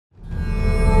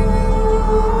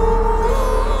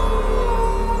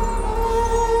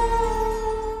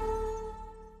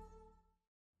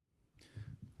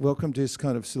Welcome to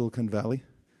ISKCON of Silicon Valley.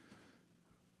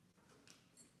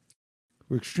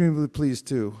 We're extremely pleased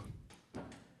to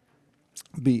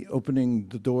be opening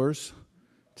the doors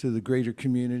to the greater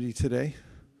community today.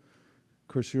 Of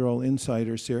course, you're all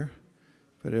insiders here,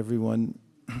 but everyone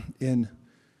in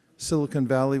Silicon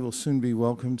Valley will soon be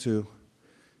welcome to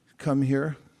come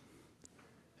here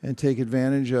and take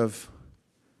advantage of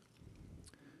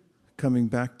coming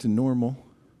back to normal,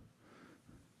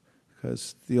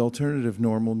 because the alternative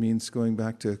normal means going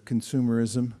back to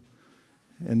consumerism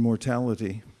and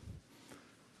mortality,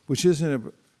 which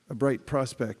isn't a bright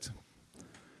prospect.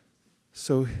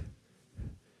 So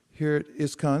here at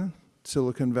ISKCON,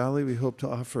 Silicon Valley, we hope to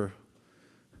offer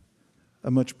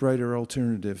a much brighter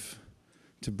alternative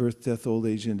to birth, death, old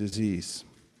age, and disease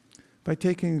by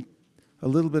taking a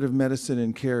little bit of medicine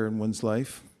and care in one's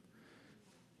life,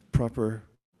 proper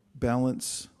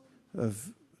balance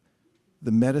of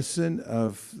the medicine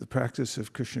of the practice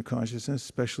of Krishna consciousness,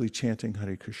 especially chanting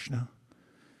Hare Krishna,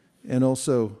 and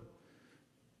also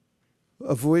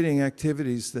avoiding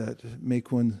activities that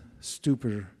make one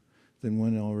stupider than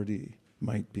one already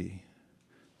might be.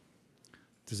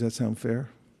 Does that sound fair?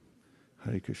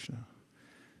 Hare Krishna.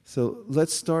 So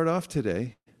let's start off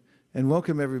today and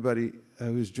welcome everybody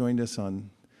who's joined us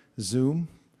on Zoom.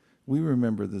 We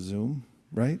remember the Zoom,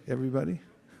 right, everybody?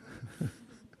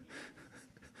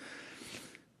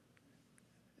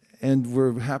 And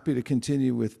we're happy to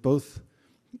continue with both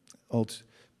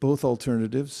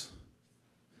alternatives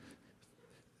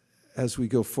as we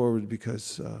go forward,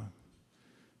 because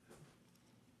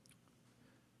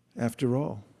after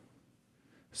all,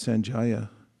 Sanjaya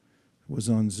was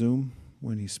on Zoom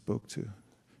when he spoke to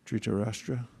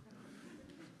Dhritarashtra.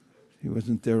 He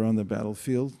wasn't there on the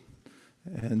battlefield.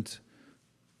 And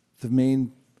the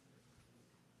main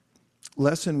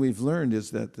lesson we've learned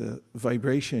is that the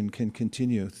vibration can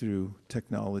continue through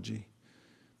technology.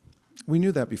 We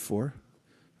knew that before,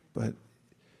 but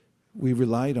we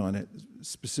relied on it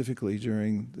specifically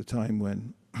during the time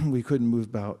when we couldn't move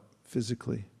about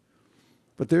physically.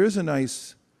 But there is a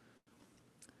nice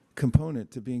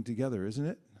component to being together, isn't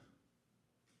it?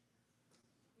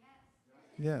 Yes.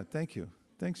 Yeah, thank you.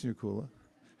 Thanks, Nirkula.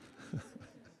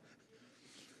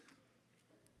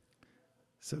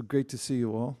 So great to see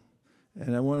you all.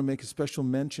 And I want to make a special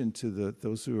mention to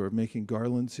those who are making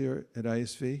garlands here at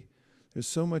ISV. There's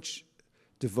so much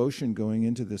devotion going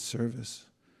into this service.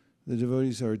 The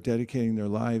devotees are dedicating their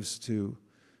lives to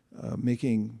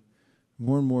making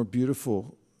more and more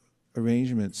beautiful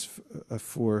arrangements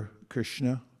for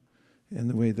Krishna in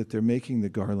the way that they're making the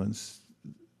garlands.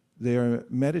 They are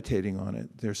meditating on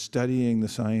it. They're studying the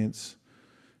science.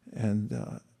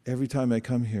 And every time I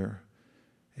come here,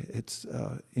 it's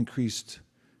increased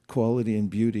quality and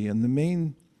beauty. And the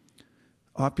main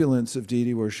opulence of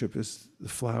deity worship is the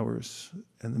flowers,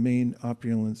 and the main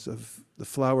opulence of the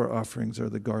flower offerings are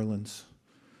the garlands.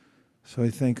 So I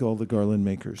thank all the garland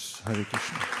makers. Hare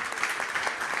Krishna.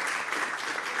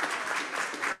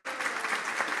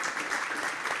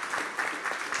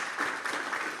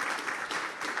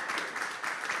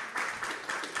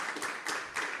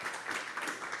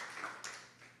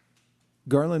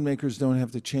 Garland makers don't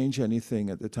have to change anything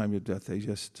at the time of death. They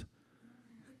just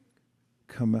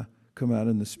come out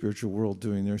in the spiritual world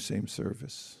doing their same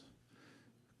service.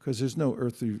 Because there's no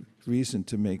earthly reason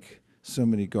to make so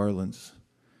many garlands.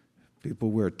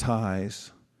 People wear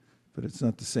ties, but it's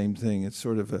not the same thing. It's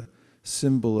sort of a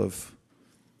symbol of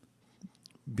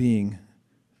being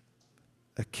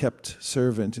a kept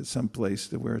servant at some place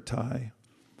to wear a tie.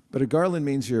 But a garland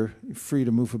means you're free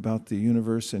to move about the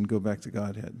universe and go back to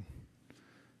Godhead.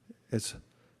 It's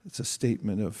a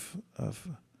statement of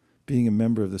being a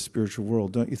member of the spiritual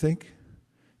world, don't you think?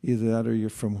 Either that or you're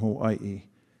from Hawaii.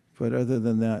 But other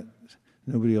than that,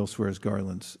 nobody else wears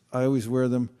garlands. I always wear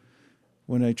them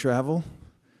when I travel.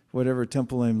 Whatever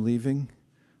temple I'm leaving,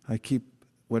 I keep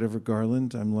whatever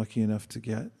garland I'm lucky enough to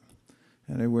get.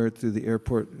 And I wear it through the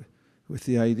airport with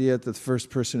the idea that the first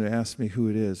person who asks me who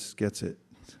it is gets it.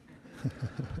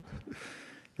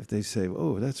 If they say,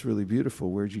 oh, that's really beautiful,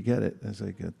 where'd you get it? I was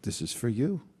like, this is for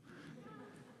you.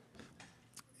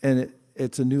 And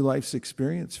it's a new life's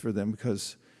experience for them,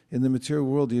 because in the material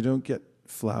world, you don't get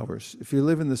flowers. If you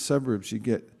live in the suburbs, you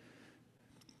get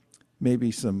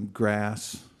maybe some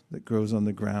grass that grows on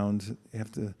the ground.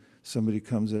 Somebody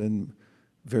comes in,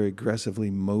 very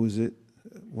aggressively mows it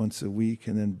once a week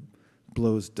and then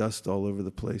blows dust all over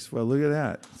the place. Well, look at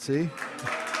that. See?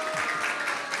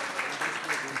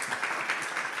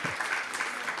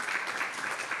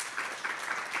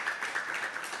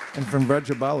 And from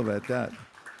Vrajaballava at that.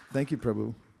 Thank you,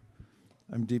 Prabhu.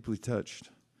 I'm deeply touched.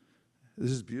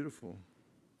 This is beautiful.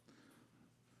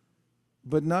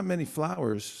 but not many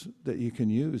flowers that you can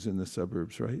use in the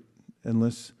suburbs, right?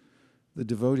 Unless the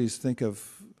devotees think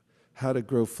of how to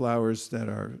grow flowers that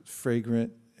are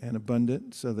fragrant and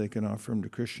abundant so they can offer them to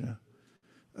Krishna.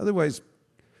 Otherwise,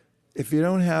 if you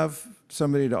don't have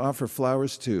somebody to offer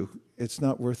flowers to, it's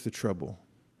not worth the trouble.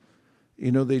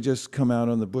 You know, they just come out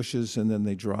on the bushes and then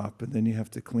they drop, and then you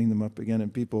have to clean them up again,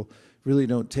 and people really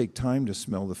don't take time to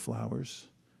smell the flowers.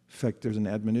 In fact, there's an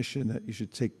admonition that you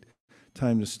should take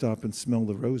time to stop and smell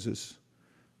the roses.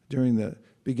 During the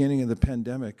beginning of the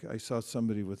pandemic, I saw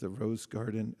somebody with a rose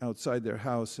garden outside their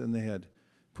house, and they had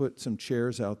put some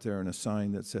chairs out there and a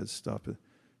sign that says, "Stop it,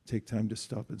 take time to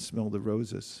stop and smell the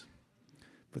roses."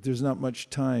 But there's not much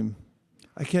time.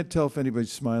 I can't tell if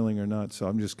anybody's smiling or not, so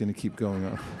I'm just going to keep going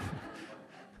on.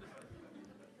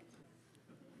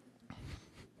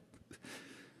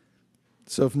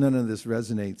 So if none of this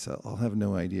resonates, I'll have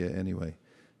no idea anyway.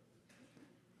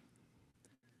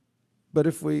 But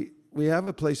if we have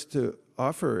a place to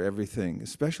offer everything,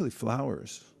 especially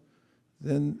flowers,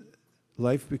 then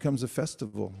life becomes a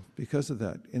festival because of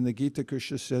that. In the Gita,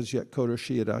 Krishna says, "Yat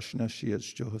koroshi yadashna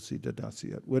shiyas johosi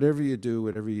dadasiyat." Whatever you do,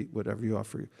 whatever you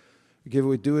offer, give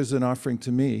what you do as an offering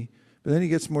to me. But then he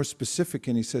gets more specific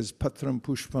and he says, "Patram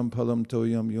pushpam palam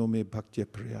toyam yome bhaktya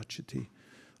prayachati."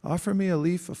 Offer me a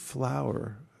leaf of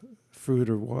flower, fruit,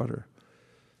 or water.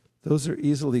 Those are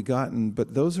easily gotten,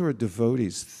 but those who are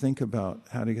devotees think about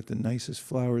how to get the nicest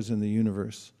flowers in the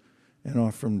universe and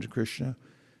offer them to Krishna.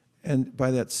 And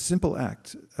by that simple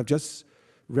act of just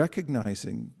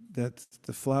recognizing that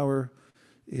the flower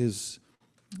is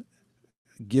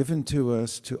given to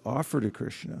us to offer to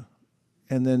Krishna,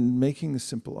 and then making a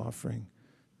simple offering,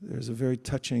 there's a very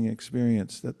touching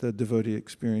experience that the devotee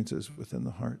experiences within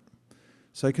the heart.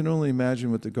 So I can only imagine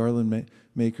what the garland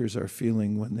makers are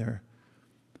feeling when they're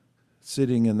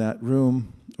sitting in that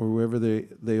room or wherever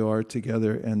they are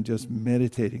together and just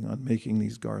meditating on making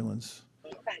these garlands.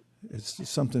 It's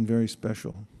something very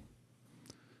special.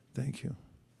 Thank you.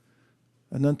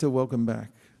 Ananta, welcome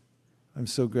back. I'm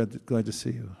so glad to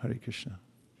see you. Hare Krishna.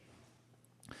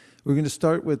 We're going to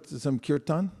start with some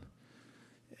kirtan,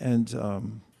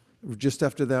 and just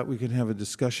after that we can have a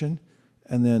discussion,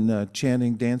 and then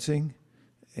chanting, dancing,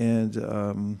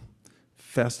 and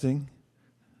fasting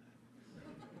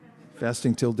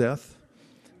till death,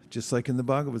 just like in the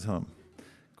Bhagavatam.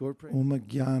 Om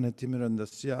Jnana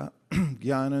Timirandasya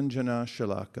Jnananjana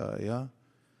Shalakaya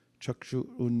Chakshu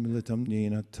Unmilitam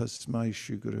Nena Tasmai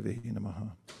Shri Gurave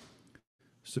Namaha.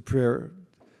 It's a prayer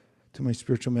to my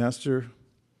spiritual master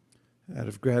out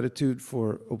of gratitude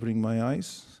for opening my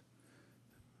eyes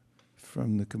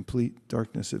from the complete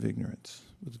darkness of ignorance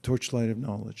with the torchlight of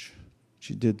knowledge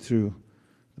she did through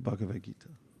the Bhagavad Gita.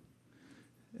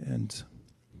 And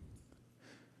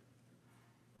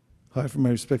I offer my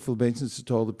respectful obeisances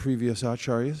to all the previous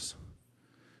acharyas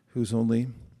whose only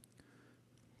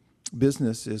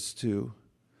business is to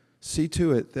see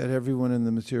to it that everyone in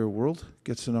the material world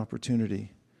gets an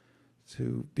opportunity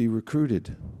to be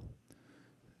recruited.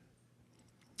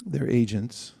 They're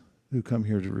agents who come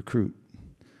here to recruit.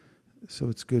 So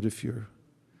it's good if you're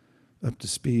up to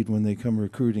speed when they come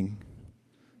recruiting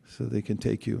so they can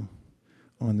take you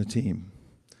on the team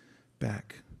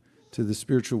back to the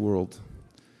spiritual world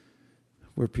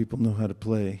where people know how to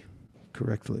play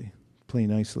correctly, play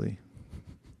nicely.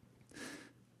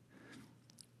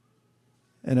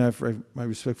 And I have my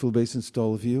respectful obeisance to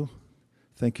all of you.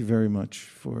 Thank you very much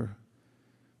for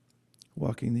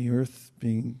walking the earth,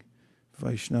 being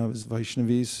Vaishnavas,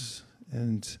 Vaishnavis,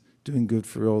 and doing good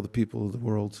for all the people of the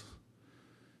world.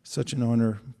 Such an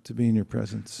honor to be in your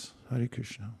presence. Hare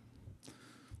Krishna.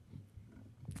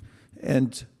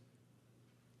 And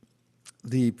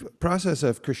the process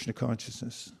of Krishna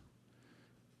consciousness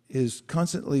is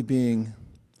constantly being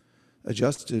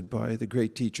adjusted by the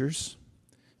great teachers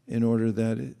in order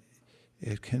that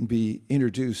it can be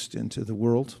introduced into the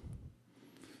world.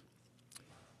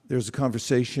 There's a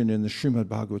conversation in the Srimad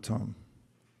Bhagavatam.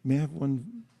 May I have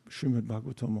one Srimad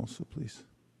Bhagavatam also, please?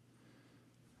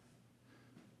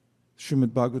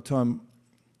 Srimad Bhagavatam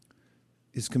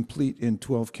is complete in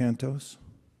 12 cantos.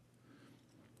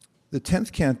 The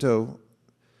 10th canto,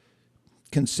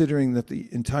 considering that the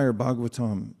entire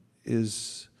Bhagavatam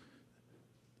is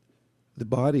the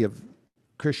body of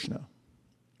Krishna,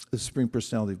 the Supreme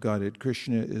Personality of Godhead.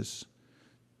 Krishna is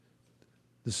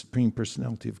the Supreme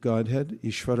Personality of Godhead.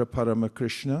 Ishvara Parama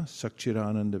Krishna,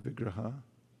 Sakchirananda Vigraha,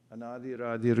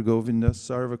 Anadiradir Govinda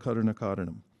Sarva Karuna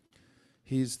Karanam.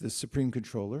 He's the Supreme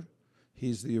Controller.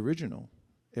 He's the original.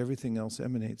 Everything else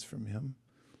emanates from him.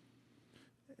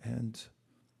 And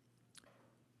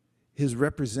his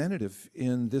representative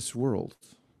in this world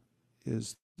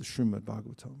is the Srimad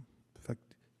Bhagavatam. In fact,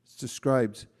 it's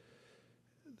described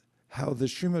how the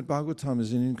Srimad Bhagavatam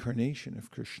is an incarnation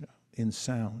of Krishna in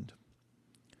sound.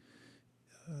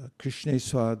 Krishne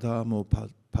swadamo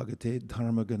pagate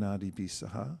dharma ganadi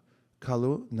bisaha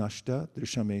kalu nashta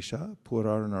drishamesha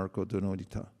purarnarko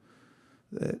donodita.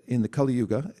 In the Kali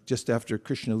Yuga, just after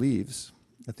Krishna leaves,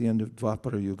 at the end of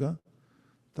Dvapara Yuga,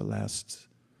 the last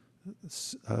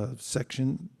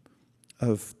section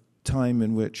of time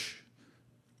in which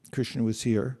Krishna was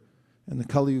here, and the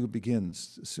Kali Yuga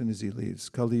begins as soon as he leaves.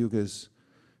 Kali Yuga is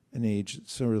an age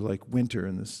sort of like winter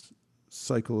in this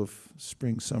cycle of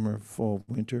spring, summer, fall,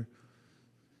 winter.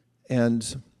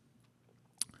 And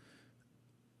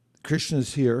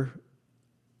Krishna's here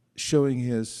showing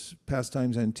his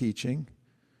pastimes and teaching.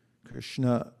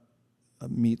 Krishna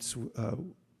meets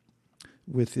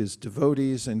with his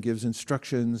devotees and gives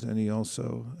instructions, and he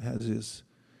also has his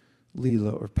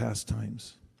Leela or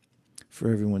pastimes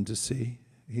for everyone to see.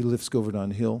 He lifts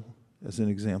Govardhan Hill as an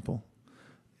example,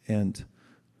 and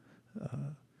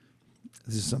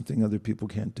this is something other people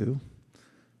can't do.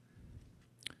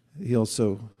 He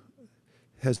also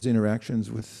has interactions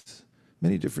with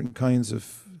many different kinds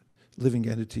of living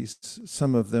entities.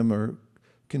 Some of them are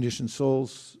conditioned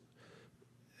souls,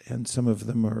 and some of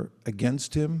them are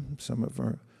against him. Some of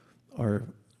them are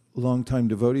longtime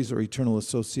devotees or eternal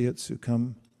associates who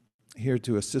come here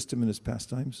to assist him in his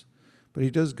pastimes. But he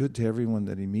does good to everyone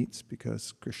that he meets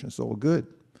because Krishna is all good.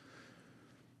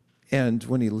 And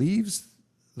when he leaves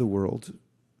the world,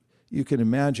 you can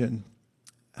imagine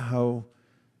how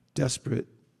desperate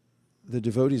the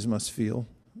devotees must feel.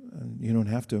 And you don't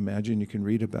have to imagine, you can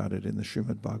read about it in the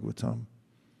Srimad Bhagavatam.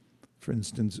 For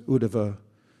instance, Uddhava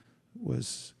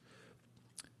was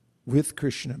with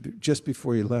Krishna just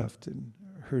before he left and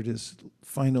heard his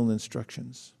final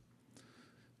instructions.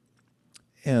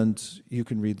 And you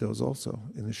can read those also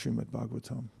in the Srimad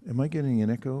Bhagavatam. Am I getting an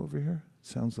echo over here?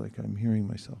 Sounds like I'm hearing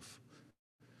myself.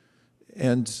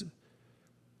 And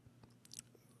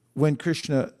when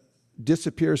Krishna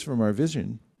disappears from our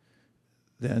vision,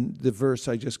 then the verse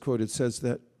I just quoted says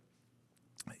that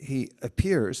he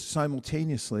appears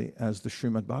simultaneously as the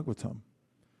Srimad Bhagavatam.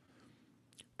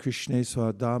 Krishne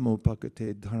swadamo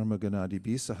pakate dharma ganadi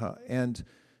bisaha. And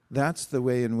that's the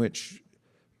way in which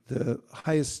the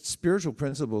highest spiritual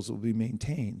principles will be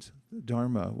maintained. The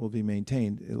Dharma will be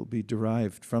maintained. It will be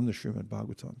derived from the Srimad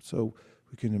Bhagavatam. So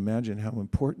we can imagine how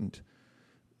important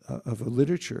of a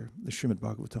literature the Srimad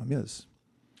Bhagavatam is.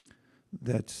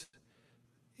 That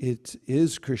it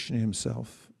is Krishna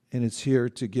himself, and it's here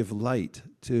to give light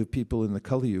to people in the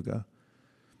Kali Yuga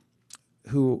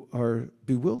who are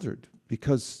bewildered,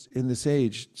 because in this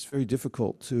age it's very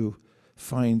difficult to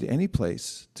find any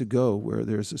place to go where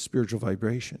there's a spiritual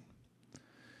vibration.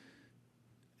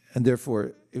 And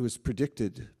therefore, it was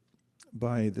predicted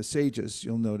by the sages.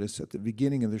 You'll notice at the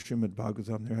beginning of the Srimad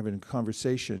Bhagavatam, they're having a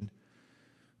conversation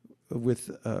with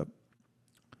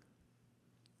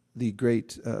the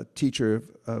great teacher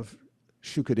of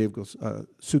Shukadev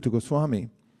Sutta Goswami.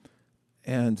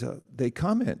 And they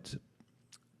comment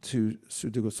to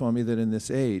Sutta Goswami that in this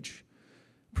age,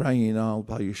 Prayinal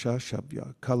Payusha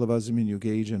Shabya, Kalavazamin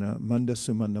Yugajana, Manda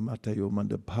Sumanda Matayo,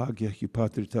 Manda Bhagya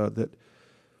Hupatrita, that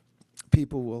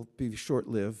people will be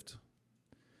short-lived.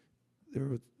 There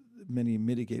are many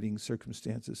mitigating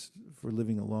circumstances for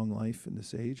living a long life in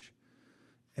this age.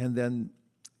 And then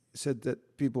said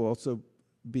that people also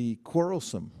be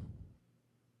quarrelsome.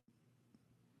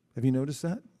 Have you noticed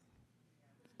that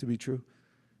to be true?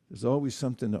 There's always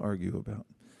something to argue about.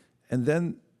 And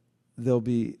then they'll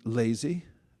be lazy,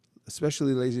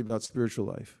 especially lazy about spiritual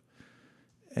life,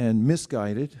 and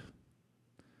misguided,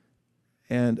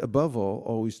 and above all,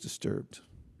 always disturbed.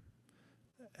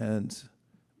 And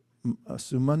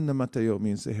sumanna matayo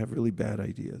means they have really bad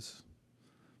ideas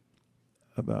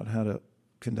about how to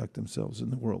conduct themselves in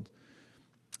the world.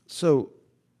 So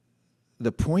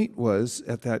the point was,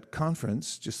 at that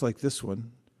conference, just like this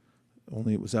one,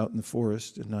 only it was out in the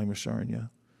forest in Naimisharanya,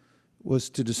 was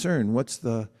to discern what's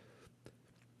the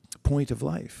point of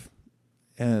life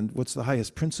and what's the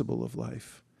highest principle of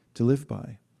life to live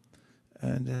by,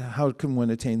 and how can one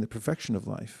attain the perfection of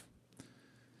life,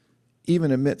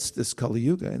 even amidst this Kali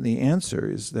Yuga. And the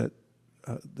answer is that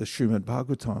the Srimad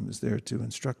Bhagavatam is there to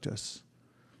instruct us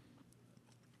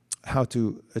how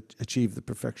to achieve the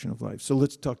perfection of life. So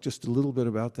let's talk just a little bit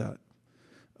about that.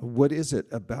 What is it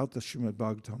about the Srimad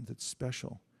Bhagavatam that's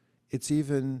special? It's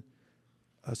even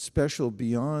special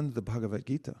beyond the Bhagavad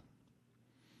Gita,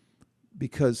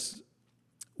 because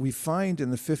we find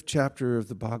in the 5th chapter of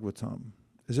the Bhagavatam,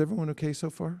 is everyone okay so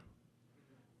far?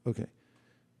 Okay.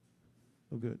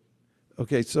 Oh, good.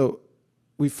 Okay, so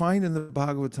we find in the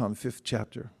Bhagavatam, 5th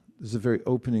chapter, this is the very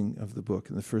opening of the book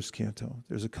in the first canto,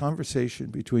 there's a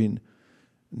conversation between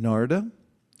Narada,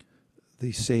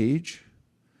 the sage,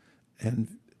 and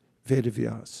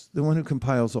Vedavyas, the one who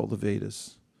compiles all the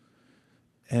Vedas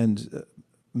and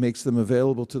makes them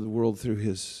available to the world through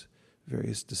his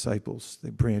various disciples.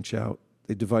 They branch out,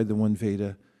 they divide the one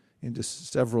Veda into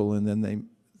several, and then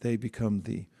they become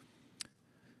the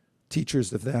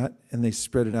teachers of that, and they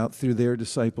spread it out through their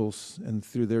disciples, and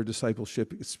through their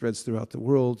discipleship it spreads throughout the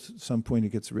world. At some point it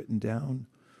gets written down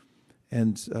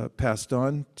and passed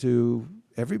on to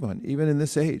everyone, even in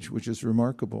this age, which is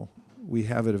remarkable. We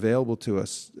have it available to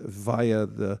us via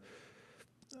the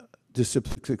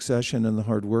disciplic succession and the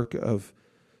hard work of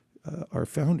our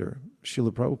founder,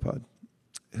 Srila Prabhupada,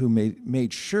 who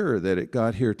made sure that it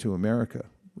got here to America,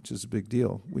 which is a big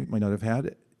deal. We might not have had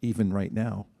it even right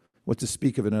now. What to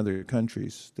speak of in other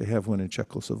countries? They have one in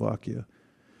Czechoslovakia.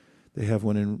 They have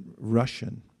one in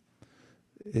Russian.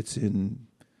 It's in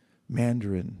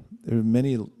Mandarin. There are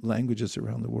many languages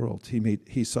around the world.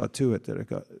 He saw to it that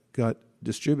it got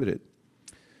distributed.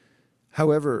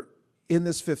 However, in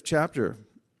this 5th chapter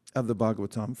of the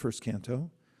Bhagavatam, 1st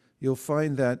canto, you'll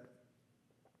find that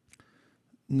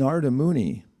Narada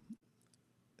Muni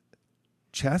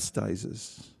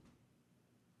chastises.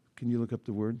 Can you look up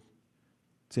the word?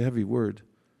 It's a heavy word.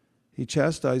 He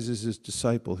chastises his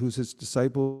disciple. Who's his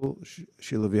disciple?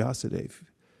 Srila Vyasadeva.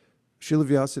 Srila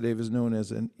Vyasadeva is known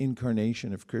as an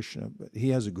incarnation of Krishna, but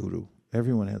he has a guru.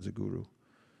 Everyone has a guru,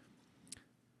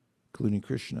 including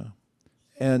Krishna.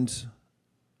 And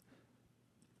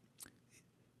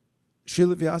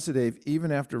Srila Vyasadeva,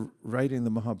 even after writing the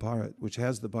Mahabharata, which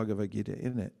has the Bhagavad Gita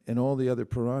in it, and all the other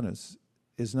Puranas,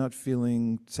 is not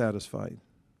feeling satisfied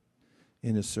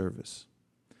in his service.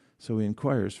 So he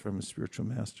inquires from a spiritual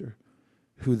master,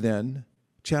 who then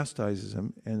chastises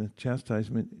him, and the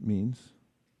chastisement means,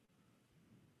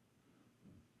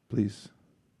 please.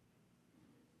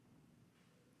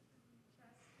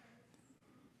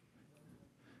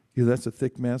 Either that's a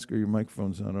thick mask or your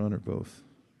microphone's not on, or both.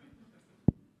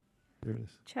 There it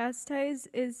is. Chastise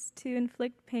is to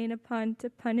inflict pain upon, to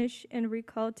punish and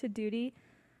recall to duty,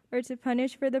 or to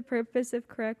punish for the purpose of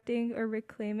correcting or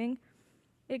reclaiming.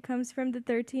 It comes from the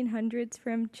 1300s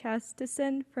from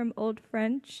chastisen, from Old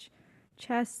French,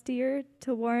 chastire,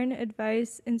 to warn,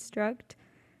 advise, instruct,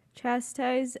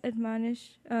 chastise,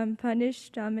 admonish, punish,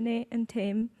 dominate, and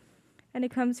tame. And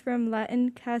it comes from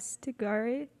Latin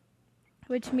castigare,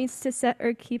 which means to set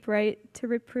or keep right, to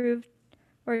reprove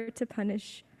or to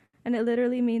punish. And it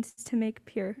literally means to make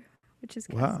pure, which is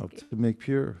castigate. Wow, to make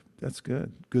pure. That's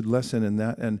good. Good lesson in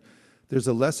that. And there's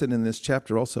a lesson in this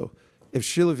chapter also. If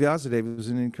Srila Vyasadeva was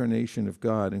an incarnation of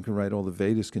God and can write all the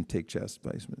Vedas, can take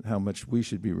chastisement, how much we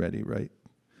should be ready, right?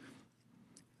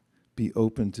 Be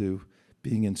open to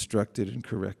being instructed and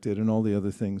corrected and all the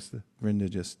other things that Vrinda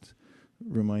just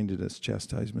reminded us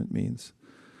chastisement means.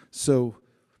 So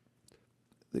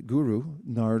the guru,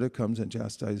 Narada, comes and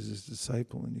chastises his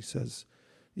disciple, and he says,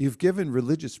 you've given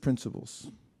religious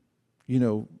principles. You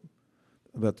know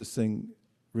about this thing,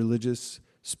 religious,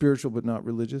 spiritual but not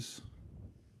religious?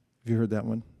 Have you heard that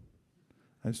one?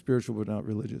 I'm spiritual but not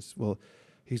religious. Well,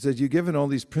 he says, you've given all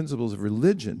these principles of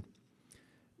religion,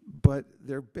 but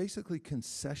they're basically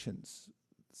concessions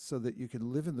so that you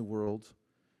can live in the world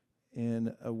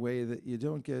in a way that you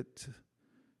don't get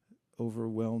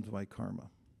overwhelmed by karma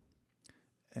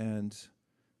and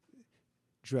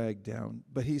dragged down.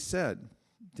 But he said,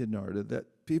 did Narada, that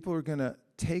people are going to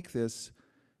take this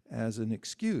as an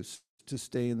excuse to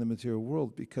stay in the material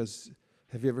world because,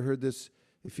 have you ever heard this?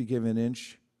 If you give an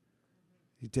inch,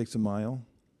 he takes a mile.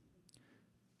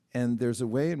 And there's a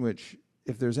way in which,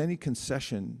 if there's any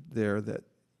concession there that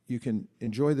you can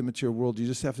enjoy the material world, you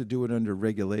just have to do it under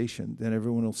regulation. Then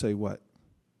everyone will say what?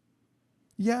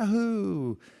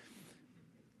 Yahoo!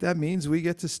 That means we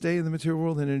get to stay in the material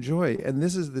world and enjoy. And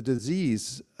this is the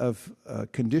disease of a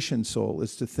conditioned soul,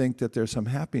 is to think that there's some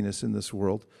happiness in this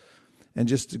world and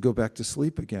just to go back to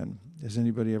sleep again. Has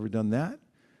anybody ever done that?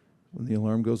 When the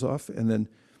alarm goes off, and then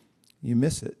you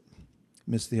miss it,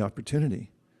 miss the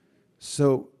opportunity.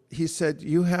 So he said,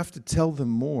 you have to tell them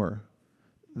more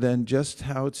than just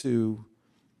how to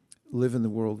live in the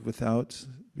world without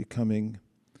becoming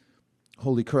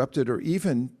wholly corrupted, or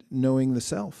even knowing the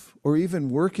self, or even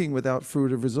working without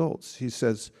fruitive results. He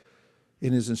says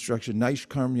in his instruction,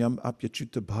 Naishkarmyam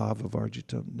apyachuta bhava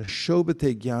varjitam,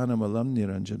 nashobate jnanam alam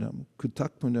niranjanam,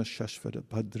 kutakmuna shashvata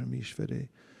bhadram ishvare,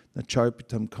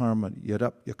 nacharpitam karma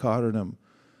yarap yakaranam.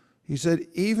 He said,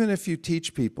 even if you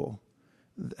teach people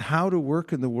how to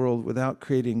work in the world without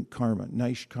creating karma,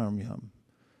 naishkarmyam,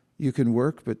 You can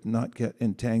work but not get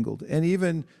entangled. And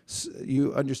even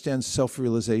you understand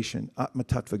self-realization, Atma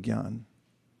Tattva Gyan.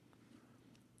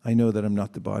 I know that I'm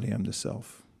not the body, I'm the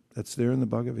self. That's there in the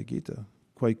Bhagavad Gita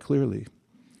quite clearly,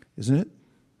 isn't it?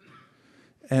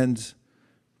 And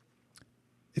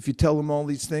if you tell them all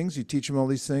these things, you teach them all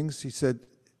these things, he said,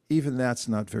 even that's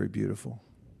not very beautiful.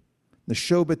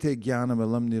 Nashobate Jnanam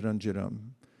Alam Niranjaram.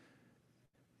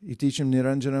 You teach them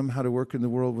Niranjanam, how to work in the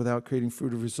world without creating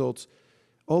fruit of results.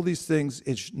 All these things,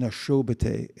 it's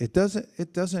Nashobate. It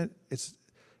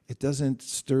doesn't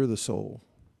stir the soul.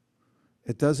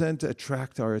 It doesn't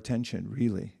attract our attention,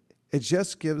 really. It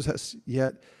just gives us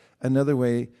yet another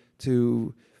way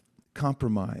to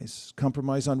compromise.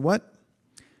 Compromise on what?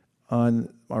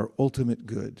 On our ultimate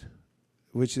good,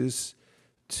 which is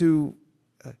to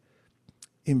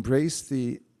embrace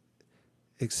the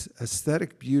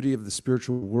aesthetic beauty of the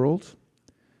spiritual world,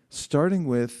 starting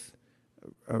with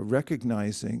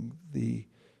recognizing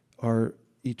our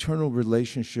eternal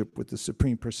relationship with the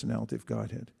Supreme Personality of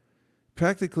Godhead.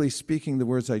 Practically speaking, the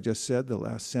words I just said, the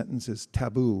last sentence is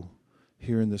taboo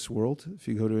here in this world. If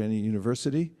you go to any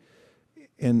university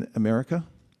in America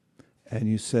and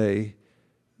you say,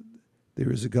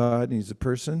 there is a God and he's a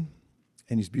person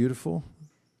and he's beautiful,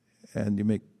 and you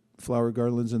make flower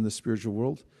garlands in the spiritual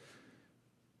world,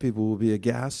 people will be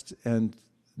aghast and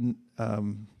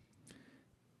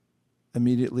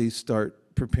immediately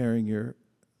start preparing your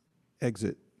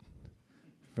exit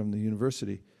from the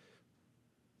university.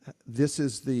 This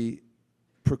is the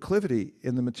proclivity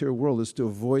in the material world, is to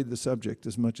avoid the subject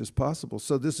as much as possible.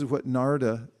 So this is what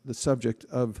Narada, the subject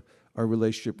of our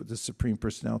relationship with the Supreme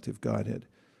Personality of Godhead.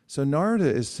 So Narada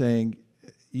is saying,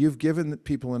 you've given the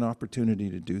people an opportunity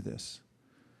to do this.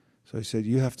 So he said,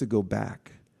 you have to go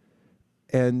back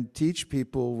and teach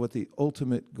people what the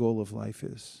ultimate goal of life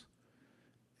is.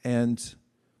 And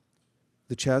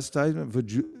the chastisement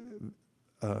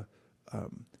of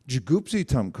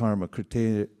Jugupsitam karma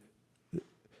krite,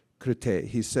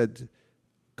 he said,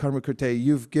 karma krite,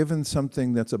 you've given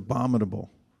something that's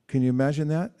abominable. Can you imagine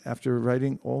that? After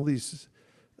writing all these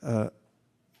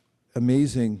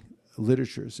amazing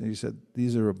literatures, and he said,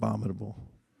 these are abominable.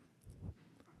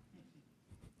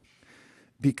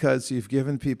 Because you've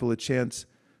given people a chance.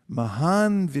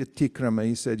 Mahan vitikrama,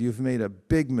 he said, you've made a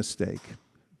big mistake.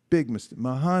 Big mistake.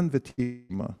 Mahan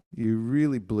vitikrama, you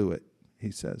really blew it,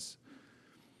 he says.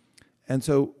 And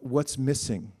so what's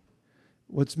missing?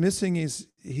 What's missing is,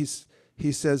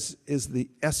 he says, is the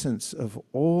essence of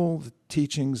all the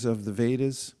teachings of the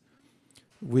Vedas,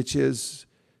 which is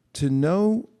to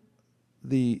know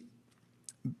the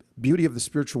beauty of the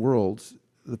spiritual world,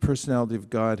 the personality of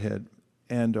Godhead,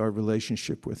 and our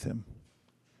relationship with him.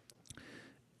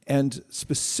 And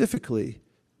specifically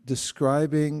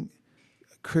describing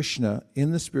Krishna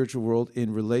in the spiritual world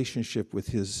in relationship with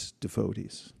his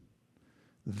devotees.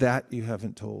 That you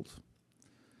haven't told.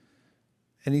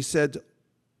 And he said,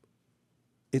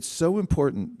 it's so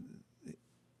important.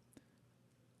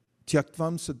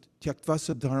 Tyaktva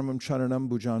sadharmam charanam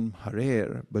bhujan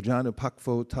harer bhajanu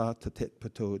pakvo ta tatet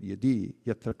pato yadi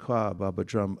yatrakva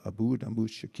babajram abud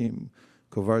ambushakim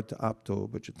kovarta apto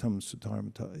bhajatam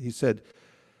sudharmata. He said,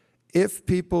 if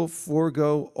people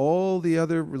forego all the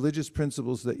other religious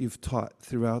principles that you've taught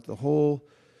throughout the whole,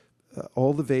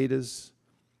 all the Vedas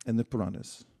and the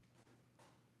Puranas,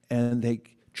 and they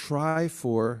try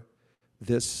for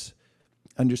this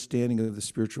understanding of the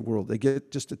spiritual world, they get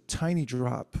just a tiny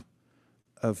drop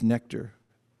of nectar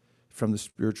from the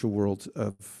spiritual world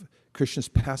of Krishna's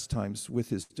pastimes with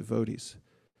his devotees.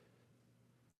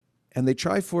 And they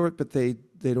try for it, but they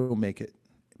don't make it.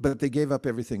 But they gave up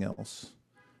everything else.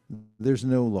 There's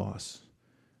no loss.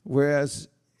 Whereas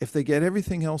if they get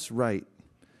everything else right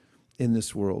in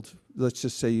this world, let's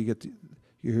just say you get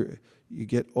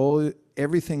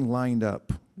everything lined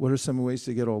up. What are some ways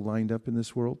to get all lined up in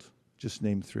this world? Just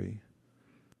name 3.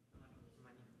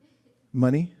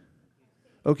 Money?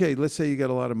 Okay, let's say you got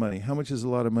a lot of money. How much is a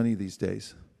lot of money these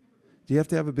days? Do you have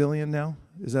to have $1 billion now?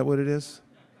 Is that what it is?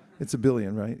 It's $1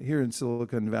 billion, right? Here in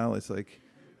Silicon Valley, it's like,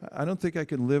 I don't think I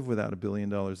can live without $1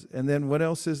 billion. And then what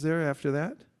else is there after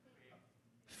that?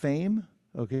 Fame?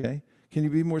 Okay. Can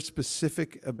you be more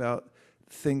specific about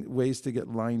ways to get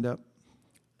lined up?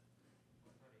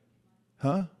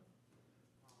 Huh?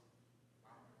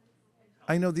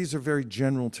 I know these are very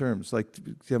general terms. Like,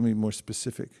 tell me more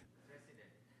specific.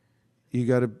 You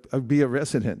got to be a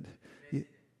resident.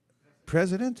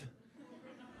 President?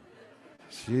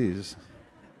 Jeez.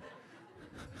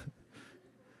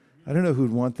 I don't know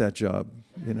who'd want that job,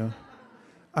 you know.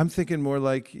 I'm thinking more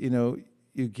like, you know,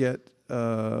 you get,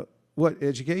 what,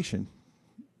 education?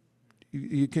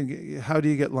 You can. How do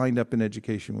you get lined up in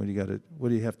education? What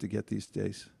do you have to get these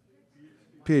days?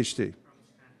 PhD.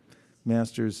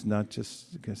 Master's, not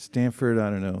just Stanford. I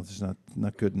don't know. It's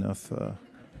not good enough.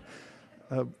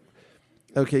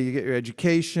 Okay, you get your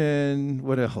education.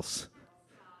 What else?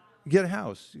 You get a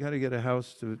house. You got to get a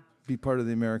house to be part of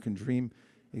the American dream.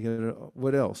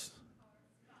 What else?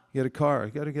 You get a car.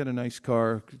 You got to get a nice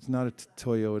car. It's not a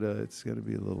Toyota. It's got to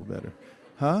be a little better.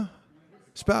 Huh?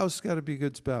 Spouse, got to be a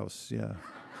good spouse. Yeah.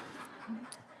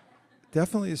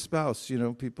 Definitely a spouse.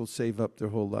 People save up their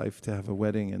whole life to have a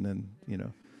wedding, and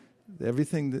then,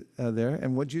 everything there.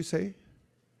 And what'd you say?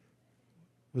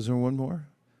 Was there one more?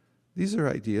 These are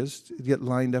ideas to get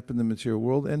lined up in the material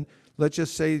world. And let's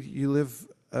just say you live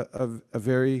a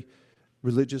very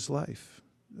religious life,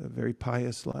 a very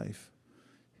pious life.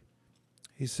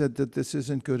 He said that this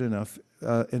isn't good enough.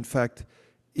 In fact,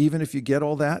 even if you get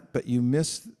all that, but you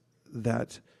miss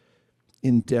that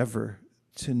endeavor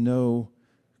to know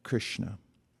Krishna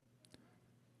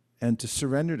and to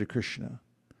surrender to Krishna,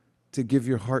 to give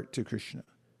your heart to Krishna,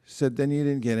 said then you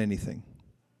didn't get anything.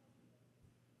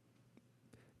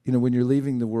 When you're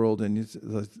leaving the world and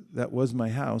that was my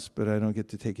house, but I don't get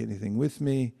to take anything with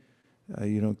me.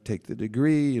 You don't take the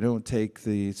degree. You don't take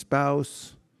the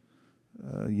spouse.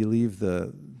 You leave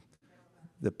the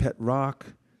pet rock.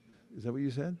 Is that what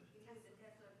you said?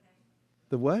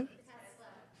 The what?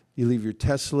 You leave your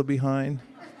Tesla behind.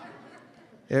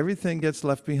 Everything gets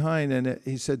left behind. And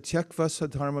he said, Tyakva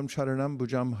sadharmam charanam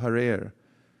bhujam harer.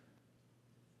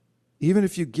 Even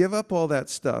if you give up all that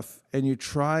stuff and you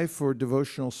try for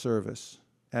devotional service,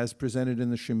 as presented in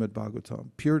the Srimad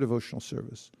Bhagavatam, pure devotional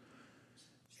service,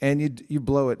 and you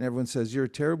blow it and everyone says, you're a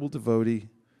terrible devotee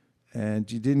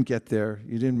and you didn't get there,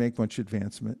 you didn't make much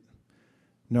advancement.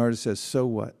 Narada says, so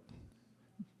what?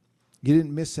 You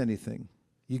didn't miss anything.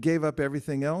 You gave up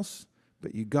everything else,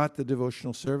 but you got the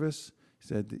devotional service. He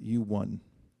said that you won.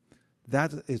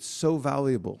 That is so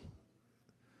valuable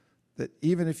that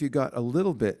even if you got a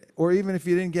little bit, or even if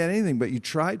you didn't get anything, but you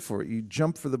tried for it, you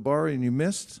jumped for the bar and you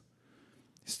missed,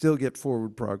 you still get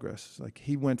forward progress. Like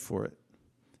he went for it.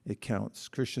 It counts.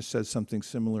 Krishna says something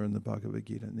similar in the Bhagavad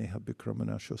Gita, Neha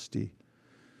Bikramana Shosti.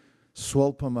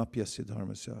 Swalpam apyasya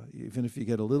dharmasya. Even if you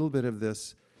get a little bit of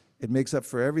this, it makes up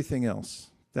for everything else.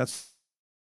 That's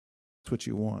what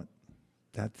you want,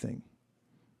 that thing.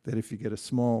 That if you get a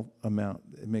small amount,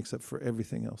 it makes up for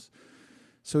everything else.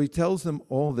 So he tells them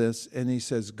all this, and he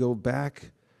says, go back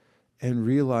and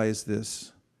realize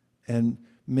this and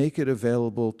make it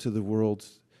available to the world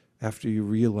after you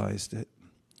realized it.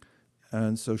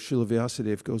 And so Srila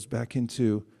Vyasadeva goes back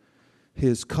into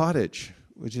his cottage,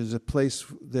 which is a place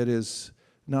that is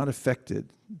not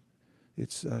affected.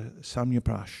 It's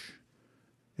Samyaprash.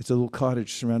 It's a little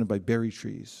cottage surrounded by berry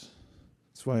trees.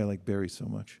 That's why I like berries so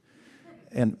much.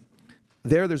 And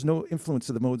there's no influence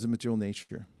of the modes of material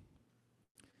nature.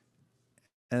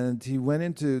 And he went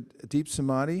into deep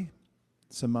samadhi,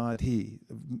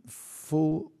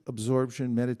 full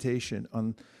absorption, meditation,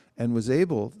 and was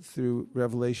able, through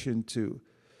revelation, to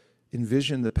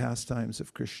envision the pastimes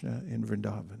of Krishna in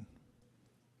Vrindavan,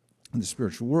 in the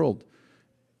spiritual world.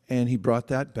 And he brought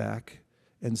that back.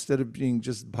 Instead of being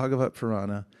just Bhagavat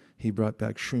Purana, he brought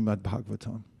back Srimad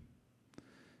Bhagavatam.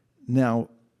 Now,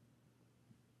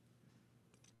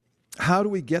 how do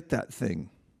we get that thing?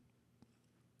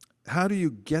 How do you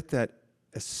get that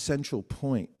essential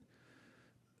point?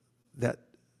 That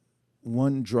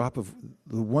one drop of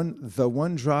the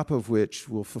one drop of which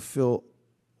will fulfill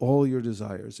all your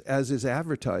desires, as is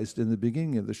advertised in the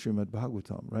beginning of the Srimad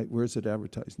Bhagavatam, right? Where is it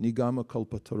advertised? Nigama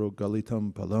kalpataro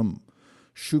galitam palam,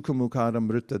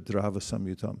 shukamukadam rita drava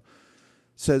samyutam.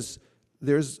 Says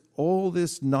there's all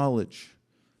this knowledge,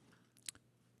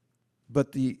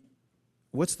 but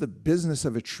what's the business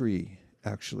of a tree,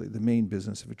 actually? The main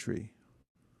business of a tree,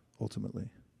 ultimately?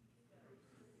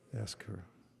 Ask her.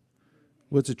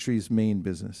 What's a tree's main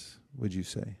business, would you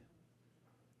say?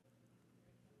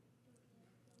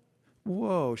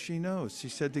 Whoa, she knows. She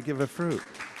said to give a fruit.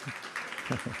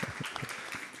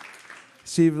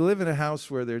 See, if you live in a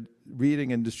house where they're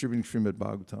reading and distributing Srimad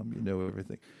Bhagavatam, you know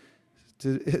everything.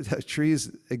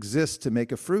 Trees exist to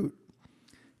make a fruit.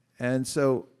 And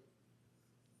so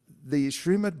the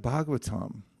Srimad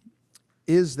Bhagavatam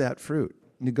is that fruit.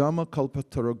 Nigama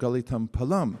kalpataro galitam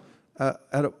palam.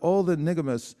 Out of all the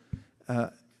nigamas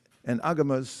and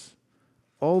agamas,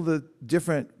 all the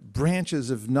different branches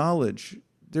of knowledge,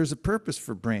 there's a purpose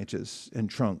for branches and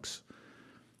trunks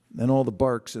and all the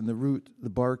barks and the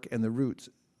bark and the roots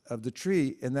of the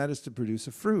tree, and that is to produce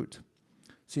a fruit.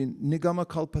 See, nigama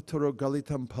kalpataro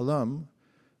galitam palam,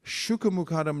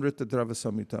 Shukamukharamrita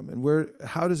Dravasamitam. And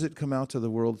how does it come out to the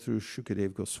world? Through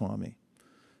Shukadev Goswami.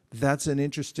 That's an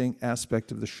interesting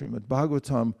aspect of the Srimad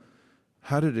Bhagavatam.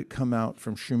 How did it come out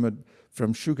from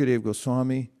Shukadev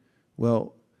Goswami?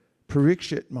 Well,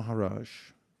 Parikshit Maharaj,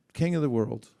 king of the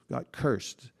world, got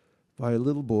cursed by a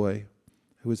little boy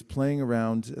who was playing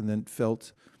around and then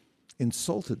felt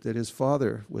insulted that his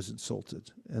father was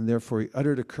insulted, and therefore he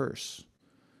uttered a curse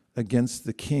against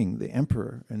the king, the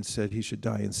emperor, and said he should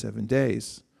die in 7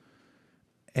 days.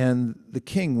 And the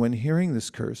king, when hearing this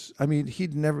curse, I mean,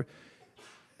 he'd never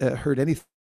heard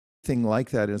anything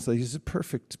like that. And it's like, he's a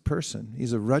perfect person.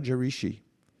 He's a Raja Rishi.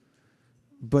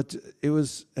 But it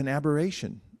was an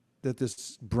aberration that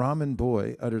this Brahmin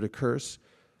boy uttered a curse,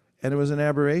 and it was an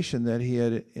aberration that he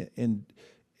had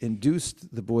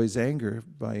induced the boy's anger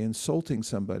by insulting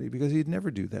somebody, because he'd never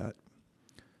do that.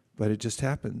 But it just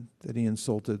happened that he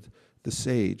insulted the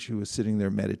sage who was sitting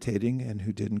there meditating and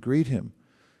who didn't greet him.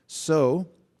 So,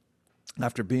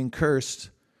 after being cursed,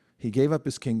 he gave up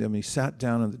his kingdom, he sat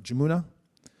down on the Jamuna,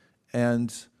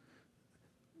 and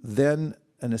then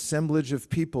an assemblage of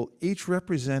people, each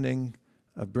representing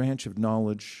a branch of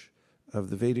knowledge of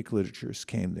the Vedic literatures,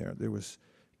 came there. There was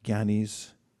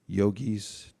Gyanis,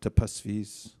 yogis,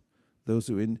 tapasvis, those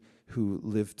who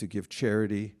live to give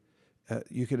charity.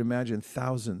 You can imagine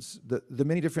thousands. The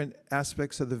many different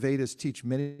aspects of the Vedas teach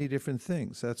many different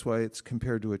things. That's why it's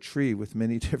compared to a tree with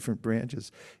many different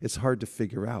branches. It's hard to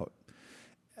figure out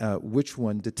which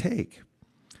one to take.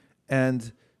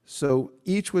 And so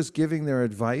each was giving their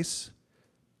advice,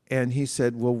 and he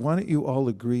said, well, why don't you all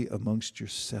agree amongst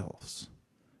yourselves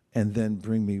and then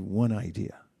bring me one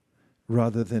idea,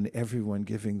 rather than everyone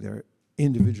giving their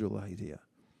individual idea.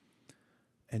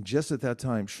 And just at that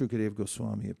time, Shukadev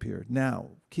Goswami appeared. Now,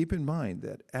 keep in mind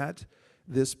that at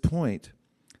this point,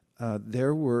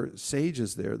 there were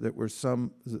sages there that were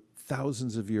some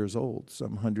thousands of years old,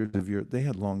 some hundreds of years. They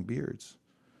had long beards.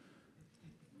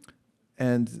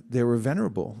 And they were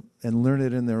venerable and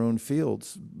learned in their own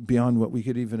fields beyond what we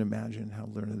could even imagine how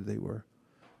learned they were,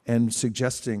 and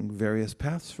suggesting various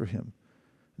paths for him.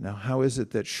 Now, how is it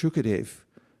that Shukadev,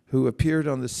 who appeared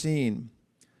on the scene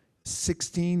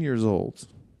 16 years old,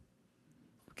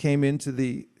 came into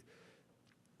the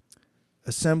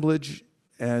assemblage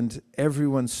and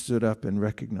everyone stood up and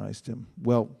recognized him?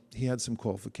 Well, he had some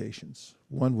qualifications.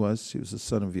 One was he was the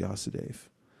son of Vyasadeva.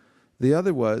 The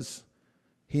other was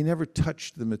he never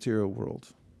touched the material world,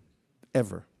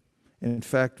 ever. And in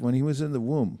fact, when he was in the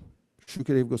womb,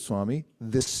 Shukadev Goswami,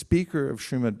 the speaker of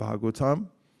Srimad Bhagavatam,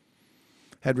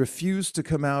 had refused to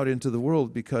come out into the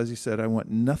world because he said, I want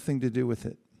nothing to do with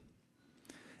it.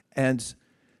 And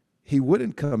he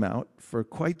wouldn't come out for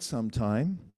quite some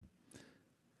time.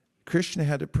 Krishna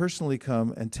had to personally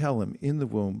come and tell him in the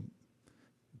womb,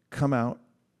 come out,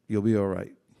 you'll be all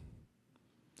right.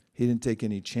 He didn't take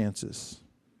any chances.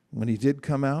 When he did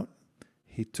come out,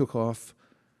 he took off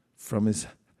from his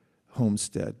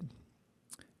homestead,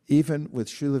 even with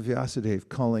Srila Vyasadeva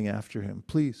calling after him,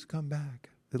 please come back,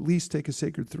 at least take a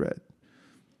sacred thread.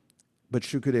 But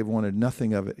Shukadev wanted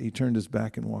nothing of it. He turned his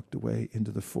back and walked away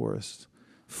into the forest,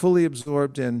 fully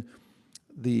absorbed in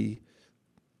the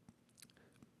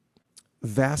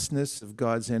vastness of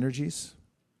God's energies,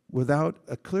 without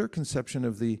a clear conception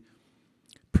of the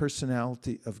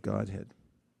personality of Godhead.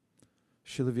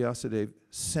 Srila Vyasadeva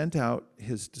sent out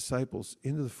his disciples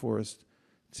into the forest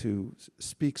to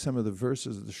speak some of the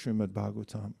verses of the Srimad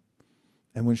Bhagavatam.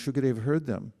 And when Shukadev heard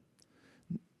them,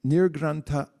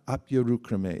 Nirgrantha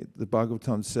apyarukrame, the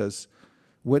Bhagavatam says,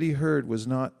 what he heard was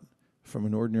not from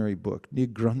an ordinary book.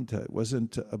 Nirgrantha, it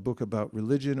wasn't a book about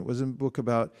religion, it wasn't a book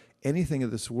about anything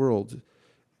of this world.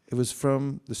 It was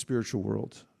from the spiritual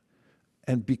world.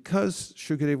 And because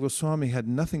Shukadev Goswami had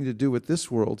nothing to do with this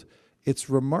world,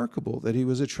 it's remarkable that he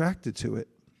was attracted to it.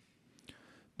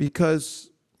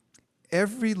 Because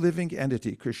every living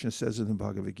entity, Krishna says in the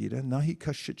Bhagavad Gita, nahi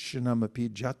kashit shanamapi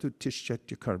jatu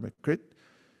tishyatya karma krit,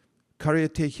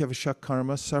 karyate hyavasha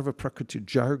karma sarva prakriti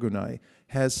jargunai,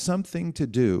 has something to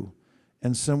do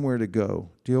and somewhere to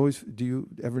go. Do you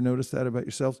ever notice that about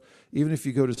yourselves? Even if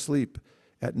you go to sleep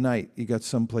at night, you got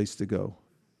someplace to go.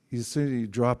 As soon as you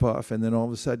drop off, and then all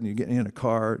of a sudden you're getting in a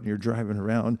car and you're driving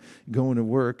around, going to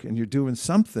work, and you're doing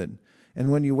something. And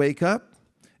when you wake up,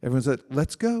 everyone's like,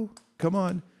 let's go, come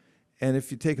on. And if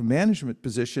you take a management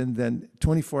position, then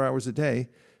 24 hours a day,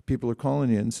 people are calling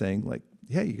you and saying, like,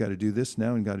 hey, you got to do this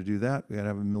now and got to do that. We got to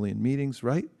have a million meetings,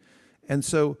 right? And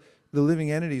so the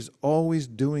living entity is always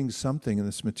doing something in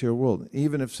this material world.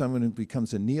 Even if someone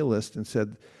becomes a nihilist and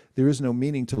said, there is no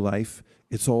meaning to life,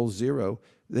 it's all zero,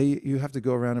 you have to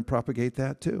go around and propagate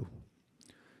that too.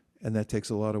 And that takes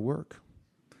a lot of work.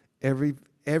 Every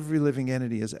living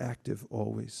entity is active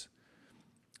always.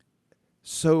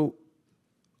 So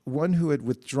one who had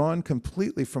withdrawn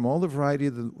completely from all the variety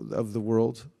of the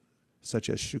world, such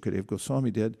as Shukadeva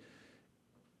Goswami did,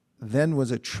 then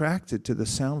was attracted to the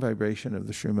sound vibration of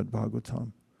the Srimad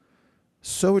Bhagavatam.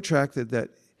 So attracted that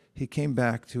he came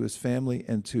back to his family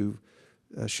and to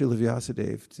Srila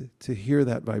Vyasadeva to hear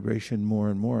that vibration more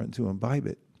and more and to imbibe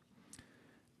it.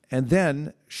 And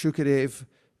then Shukadeva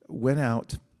went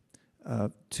out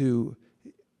to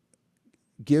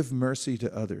give mercy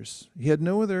to others. He had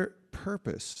no other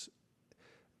purpose.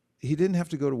 He didn't have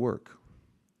to go to work.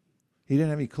 He didn't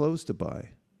have any clothes to buy.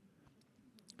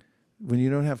 When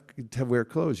you don't have to wear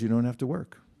clothes, you don't have to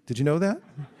work. Did you know that?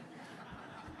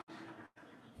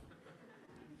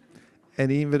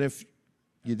 And even if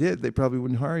you did, they probably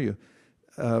wouldn't hire you.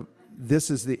 This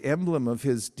is the emblem of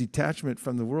his detachment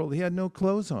from the world. He had no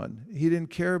clothes on. He didn't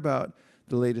care about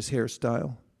the latest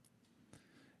hairstyle.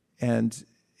 And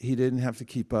he didn't have to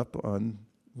keep up on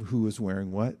who was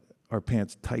wearing what. Are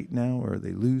pants tight now or are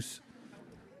they loose?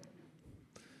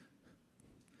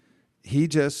 He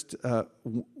just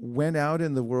went out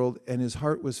in the world and his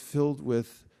heart was filled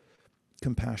with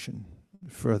compassion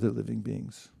for other living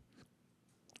beings.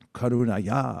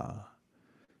 Karunaya.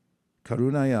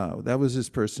 Karunaya. That was his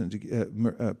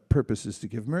purpose, is to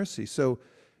give mercy. So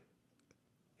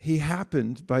he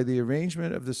happened, by the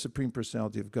arrangement of the Supreme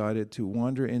Personality of Godhead, to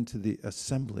wander into the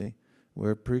assembly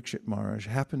where Parikshit Maharaj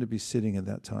happened to be sitting at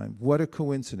that time. What a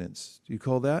coincidence. Do you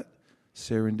call that?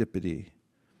 Serendipity.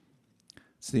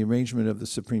 It's the arrangement of the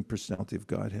Supreme Personality of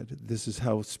Godhead. This is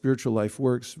how spiritual life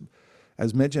works.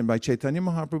 As mentioned by Chaitanya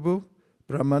Mahaprabhu,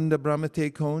 Brahmanda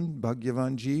Brahmate Kon,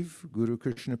 Bhagyavan Jeev, Guru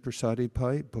Krishna Prasade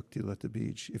Pai, Bhakti Lata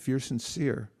Bij. If you're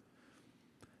sincere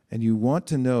and you want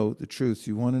to know the truth,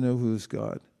 you want to know who is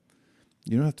God,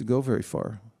 you don't have to go very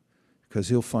far because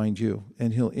he'll find you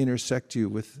and he'll intersect you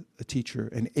with a teacher,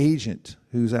 an agent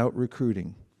who's out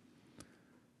recruiting.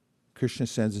 Krishna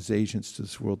sends his agents to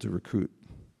this world to recruit.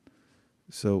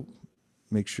 So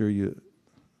make sure you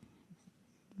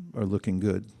are looking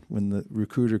good when the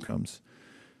recruiter comes.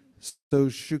 So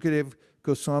Shukadeva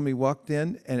Goswami walked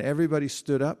in and everybody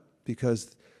stood up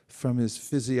because from his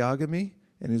physiognomy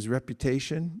and his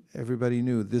reputation, everybody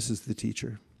knew this is the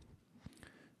teacher.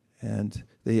 And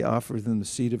they offered them the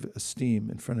seat of esteem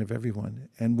in front of everyone.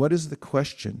 And what is the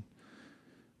question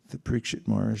that Parikshit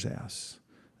Maharaj asks?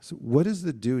 So what is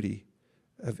the duty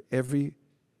of every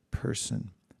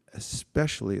person,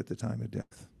 especially at the time of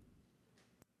death?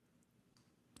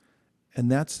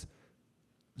 And that's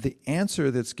the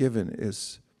answer that's given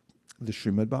is the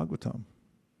Srimad Bhagavatam.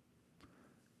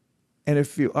 And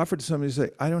if you offer to somebody to say,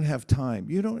 I don't have time,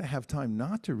 you don't have time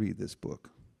not to read this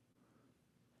book.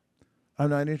 I'm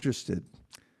not interested.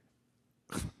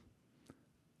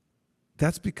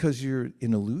 That's because you're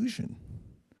in illusion.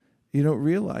 You don't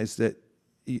realize that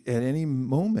at any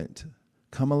moment,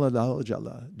 Kamala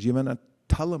Dalajala, Jivana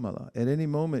Talamala, at any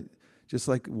moment, just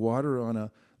like water on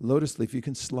a lotus leaf, you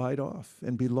can slide off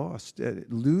and be lost,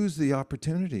 lose the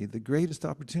opportunity, the greatest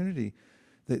opportunity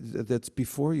that's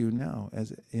before you now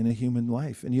as in a human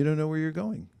life. And you don't know where you're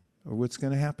going or what's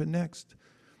going to happen next.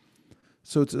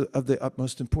 So it's of the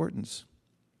utmost importance.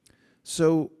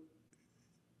 So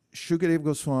Shukadeva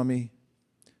Goswami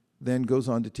then goes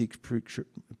on to teach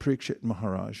Parikshit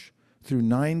Maharaj through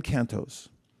 9 cantos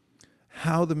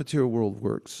how the material world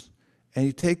works. And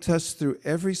he takes us through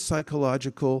every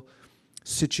psychological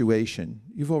situation.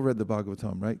 You've all read the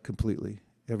Bhagavatam, right? Completely.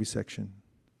 Every section.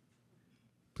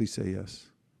 Please say yes.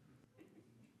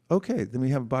 Okay, then we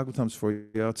have Bhagavatams for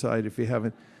you outside if you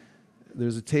haven't.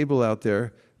 There's a table out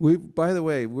there. By the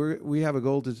way, we have a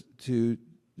goal to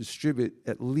distribute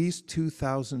at least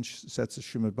 2,000 sets of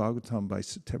Srimad Bhagavatam by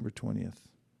September 20th.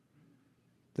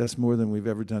 That's more than we've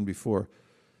ever done before.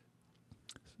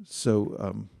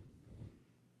 So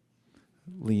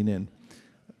lean in.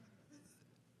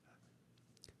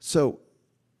 So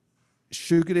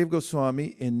Shukadeva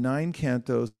Goswami in 9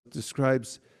 cantos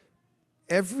describes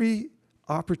every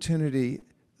opportunity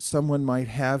someone might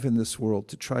have in this world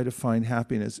to try to find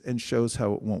happiness and shows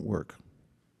how it won't work.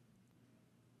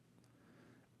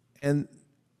 And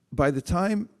by the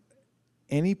time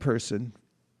any person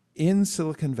in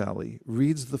Silicon Valley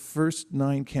reads the first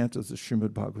 9 cantos of Srimad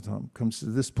Bhagavatam, comes to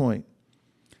this point,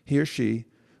 he or she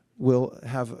will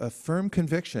have a firm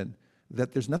conviction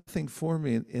that there's nothing for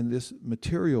me in this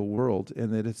material world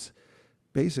and that it's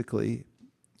basically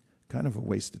kind of a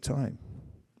waste of time.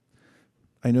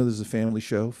 I know there's a family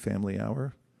show, Family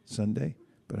Hour, Sunday,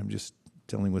 but I'm just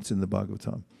telling what's in the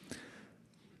Bhagavatam.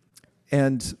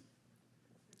 And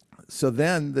So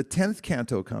then the 10th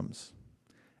canto comes,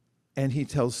 and he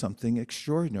tells something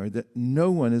extraordinary that no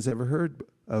one has ever heard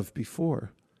of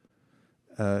before.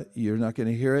 You're not going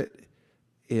to hear it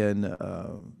in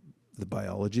the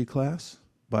biology class.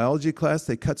 Biology class,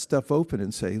 they cut stuff open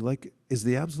and say, like, is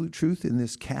the absolute truth in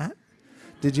this cat?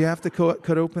 Did you have to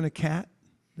cut open a cat?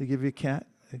 They give you a cat?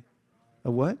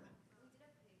 A what?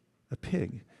 A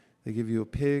pig. They give you a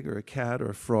pig or a cat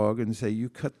or a frog and say, you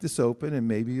cut this open and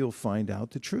maybe you'll find out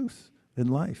the truth in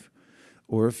life.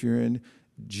 Or if you're in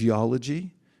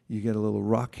geology, you get a little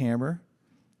rock hammer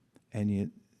and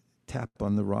you tap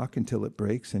on the rock until it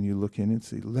breaks and you look in and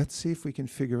say, let's see if we can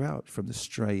figure out from the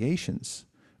striations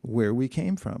where we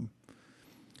came from.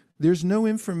 There's no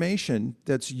information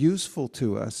that's useful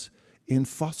to us in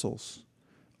fossils,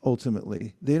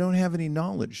 ultimately. They don't have any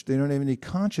knowledge. They don't have any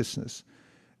consciousness.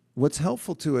 What's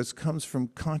helpful to us comes from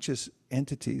conscious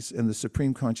entities, and the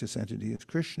supreme conscious entity is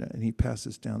Krishna, and he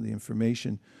passes down the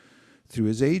information through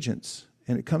his agents.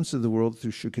 And it comes to the world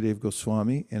through Shukadeva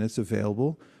Goswami, and it's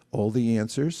available, all the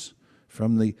answers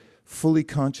from the fully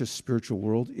conscious spiritual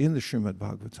world in the Srimad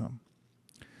Bhagavatam.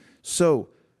 So,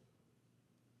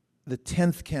 the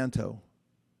 10th canto,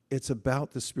 it's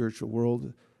about the spiritual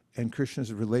world and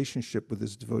Krishna's relationship with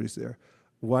his devotees there.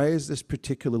 Why is this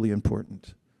particularly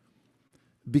important?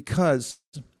 Because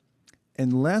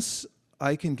unless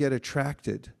I can get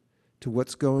attracted to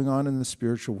what's going on in the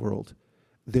spiritual world,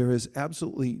 there is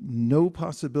absolutely no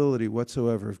possibility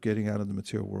whatsoever of getting out of the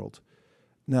material world.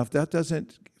 Now, if that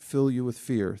doesn't fill you with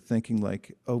fear, thinking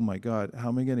like, oh my God, how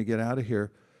am I going to get out of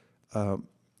here?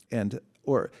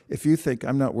 Or if you think,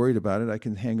 I'm not worried about it, I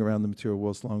can hang around the material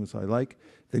world as long as I like,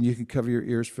 then you can cover your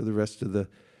ears for the rest of the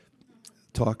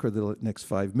talk or the next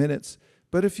 5 minutes.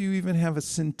 But if you even have a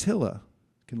scintilla,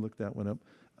 you can look that one up,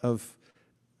 of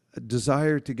a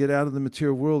desire to get out of the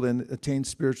material world and attain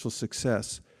spiritual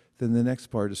success, then the next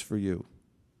part is for you.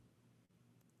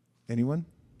 Anyone?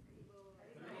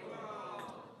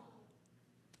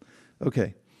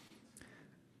 Okay.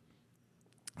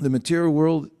 The material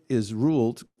world is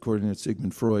ruled, according to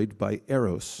Sigmund Freud, by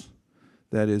eros.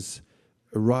 That is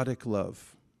erotic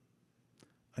love.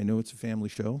 I know it's a family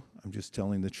show. I'm just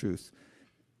telling the truth.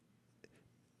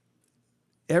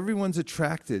 Everyone's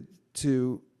attracted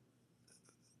to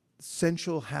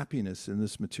sensual happiness in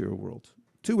this material world,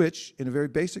 to which, in a very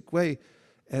basic way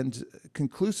and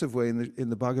conclusive way, in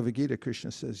the Bhagavad Gita,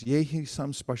 Krishna says, Yehi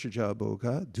samsparshaja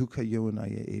bhoga dukkha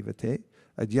yonaya evate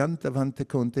adyantavanta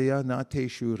konteya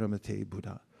nateshu ramate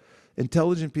buddha.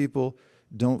 Intelligent people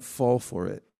don't fall for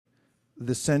it.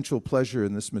 The sensual pleasure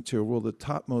in this material world, the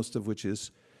topmost of which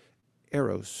is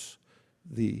eros,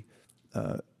 the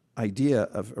idea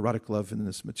of erotic love in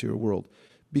this material world,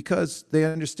 because they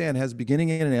understand it has a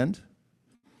beginning and an end,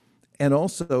 and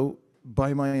also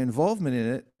by my involvement in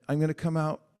it, I'm going to come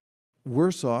out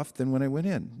worse off than when I went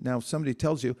in. Now, if somebody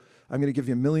tells you, I'm going to give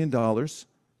you $1 million,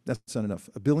 that's not enough,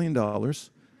 $1 billion,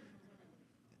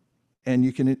 and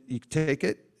you can take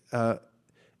it,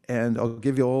 and I'll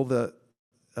give you all the,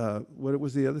 what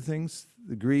was the other things?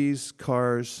 The degrees,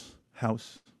 cars,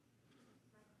 house,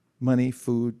 money,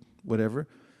 food, whatever.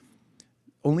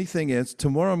 Only thing is,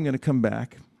 tomorrow I'm going to come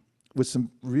back with some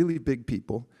really big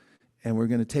people, and we're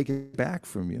going to take it back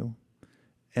from you,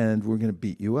 and we're going to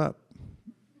beat you up.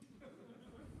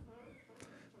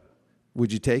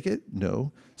 Would you take it?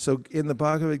 No. So in the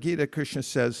Bhagavad Gita, Krishna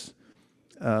says,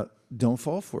 don't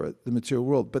fall for it, the material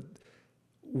world. But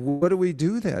what do we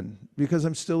do then? Because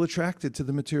I'm still attracted to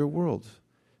the material world.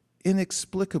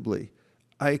 Inexplicably,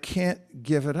 I can't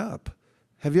give it up.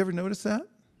 Have you ever noticed that?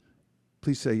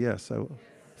 Please say yes. I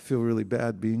feel really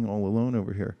bad being all alone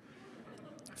over here.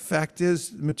 Fact is,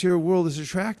 the material world is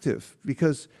attractive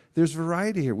because there's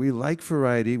variety here. We like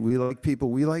variety. We like people.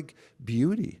 We like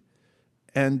beauty.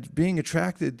 And being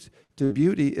attracted to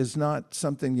beauty is not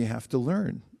something you have to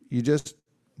learn. You just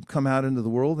come out into the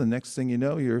world, and next thing you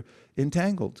know, you're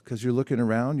entangled because you're looking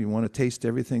around. You want to taste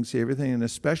everything, see everything, and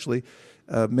especially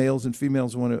males and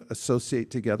females want to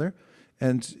associate together.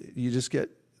 And you just get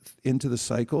into the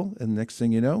cycle, and next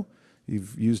thing you know,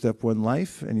 you've used up one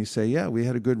life, and you say, yeah, we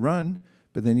had a good run,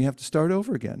 but then you have to start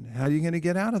over again. How are you going to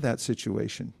get out of that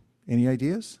situation? Any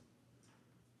ideas?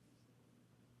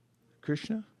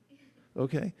 Krishna?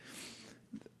 Okay.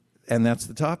 And that's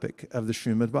the topic of the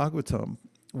Srimad Bhagavatam.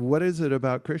 What is it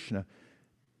about Krishna?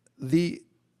 The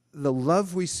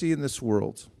love we see in this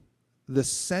world, the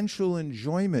sensual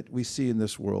enjoyment we see in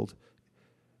this world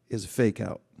is a fake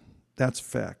out. That's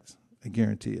fact. I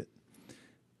guarantee it.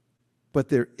 But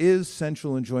there is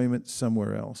sensual enjoyment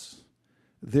somewhere else.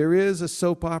 There is a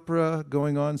soap opera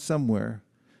going on somewhere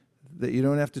that you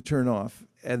don't have to turn off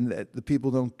and that the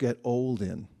people don't get old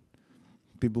in.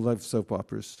 People love soap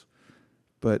operas.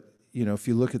 But, you know, if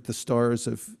you look at the stars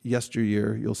of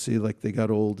yesteryear, you'll see like they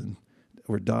got old and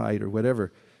or died or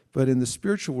whatever. But in the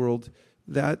spiritual world,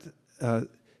 that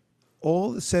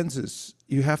all the senses,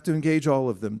 you have to engage all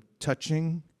of them.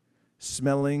 Touching,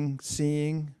 smelling,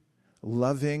 seeing,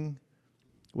 loving.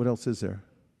 What else is there?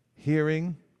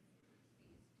 Hearing,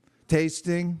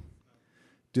 tasting.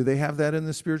 Do they have that in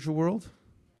the spiritual world?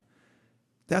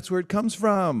 That's where it comes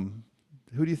from.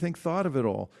 Who do you think thought of it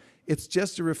all? It's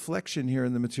just a reflection here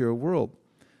in the material world.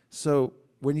 So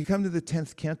when you come to the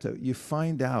 10th canto, you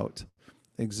find out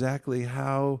exactly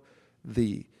how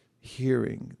the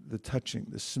hearing, the touching,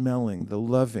 the smelling, the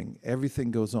loving,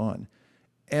 everything goes on.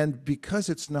 And because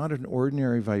it's not an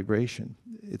ordinary vibration,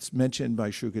 it's mentioned by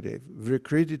Shukadev,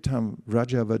 Vrikreditam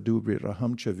Rajavadubri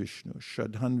Rahamcha Vishnu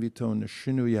Shadhanvito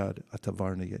Nashinuyad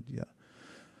Atavarnayadya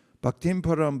Bhaktim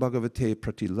Param Bhagavate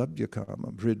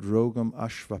Pratilabhyakama Vridrogam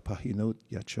Ashvapahinot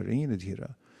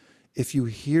Yacharinadhira. If you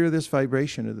hear this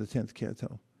vibration of the 10th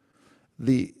canto,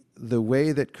 the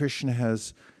way that Krishna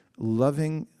has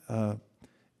loving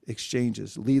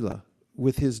exchanges, lila,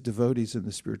 with his devotees in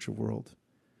the spiritual world,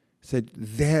 said,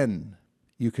 then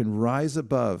you can rise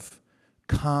above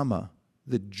kama,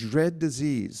 the dread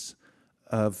disease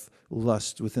of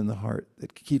lust within the heart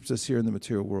that keeps us here in the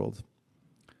material world.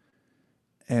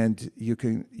 And you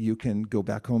can go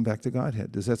back home, back to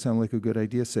Godhead. Does that sound like a good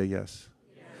idea? Say yes.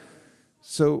 Yes.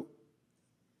 So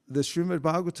the Srimad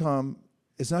Bhagavatam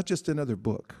is not just another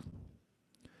book.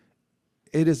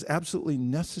 It is absolutely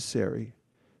necessary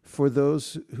for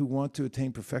those who want to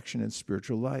attain perfection in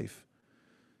spiritual life.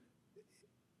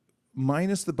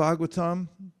 Minus the Bhagavatam,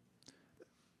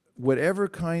 whatever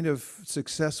kind of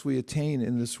success we attain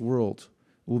in this world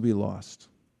will be lost.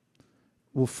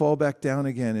 We'll fall back down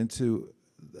again into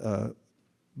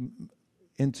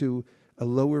a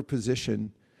lower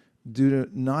position due to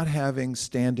not having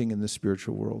standing in the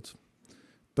spiritual world.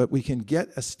 But we can get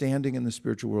a standing in the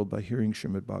spiritual world by hearing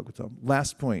Srimad Bhagavatam.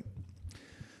 Last point.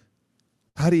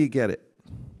 How do you get it?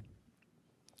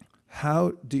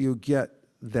 How do you get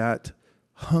that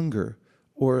hunger?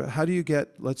 Or how do you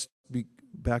get,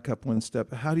 back up one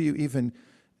step, how do you even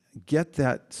get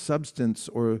that substance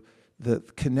or the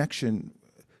connection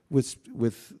with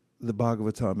the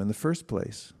Bhagavatam in the first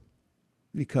place?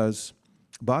 Because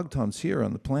Bhagavatam's here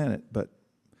on the planet, but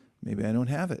maybe I don't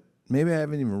have it. Maybe I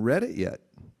haven't even read it yet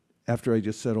after I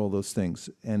just said all those things.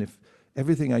 And if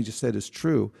everything I just said is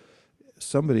true,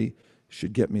 somebody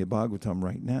should get me a Bhagavatam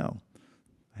right now.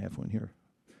 I have one here.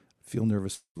 I feel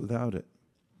nervous without it.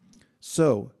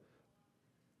 So,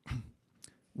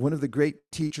 one of the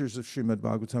great teachers of Srimad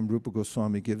Bhagavatam, Rupa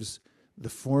Goswami, gives the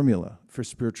formula for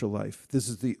spiritual life. This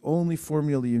is the only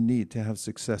formula you need to have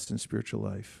success in spiritual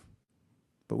life.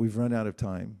 But we've run out of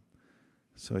time,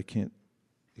 so I can't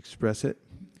express it.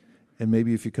 And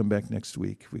maybe if you come back next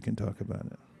week, we can talk about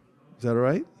it. Is that all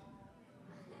right?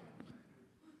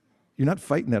 You're not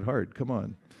fighting that hard. Come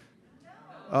on.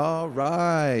 All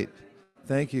right.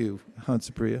 Thank you,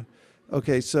 Hansapriya.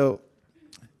 Okay, so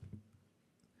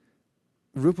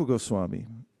Rupa Goswami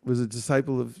was a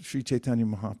disciple of Sri Chaitanya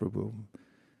Mahaprabhu.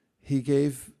 He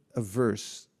gave a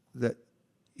verse that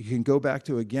you can go back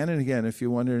to again and again if you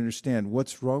want to understand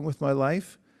what's wrong with my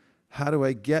life. How do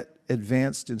I get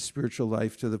advanced in spiritual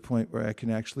life to the point where I can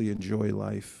actually enjoy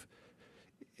life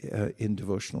in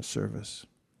devotional service?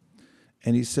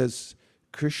 And he says,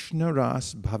 Krishna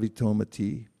Ras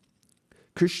Bhavitomati,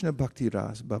 Krishna Bhakti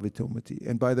Ras Bhavitomati.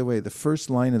 And by the way, the first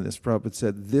line of this, Prabhupada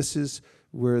said, this is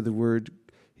where the word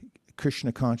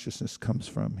Krishna consciousness comes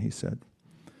from, he said.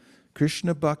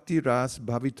 Krishna Bhakti Ras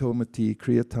Bhavitomati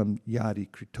Kriyatam Yari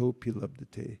Kritopi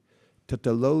Labdate.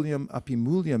 Tatalolyam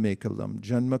apimulyam ekalam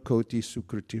janma koti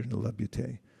sukritirna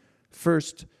labhyate.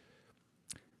 First,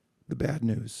 the bad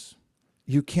news.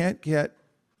 You can't get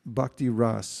bhakti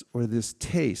ras, or this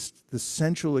taste, the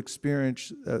sensual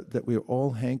experience that we're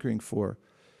all hankering for,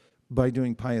 by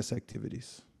doing pious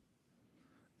activities.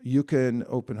 You can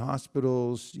open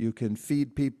hospitals, you can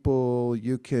feed people,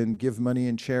 you can give money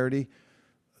in charity.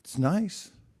 It's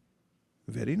nice,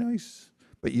 very nice,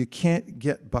 but you can't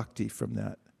get bhakti from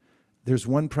that. There's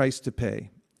one price to pay,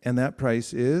 and that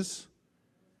price is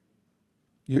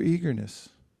your eagerness.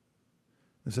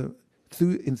 There's a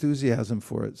enthusiasm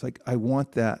for it. It's like, I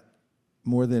want that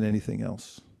more than anything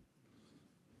else.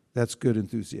 That's good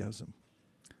enthusiasm.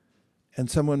 And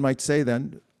someone might say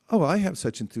then, oh, I have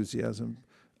such enthusiasm.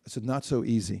 I said, not so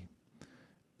easy.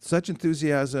 Such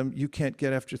enthusiasm you can't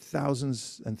get after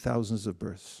thousands and thousands of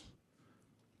births,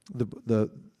 the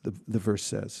verse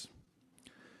says.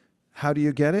 How do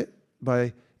you get it?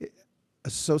 by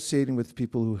associating with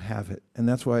people who have it. And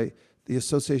that's why the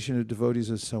association of devotees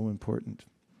is so important.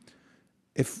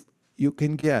 If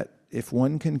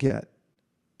one can get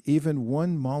even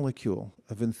one molecule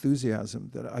of enthusiasm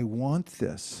that I want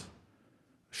this,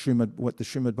 what the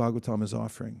Srimad Bhagavatam is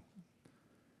offering,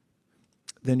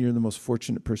 then you're the most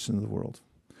fortunate person in the world.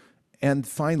 And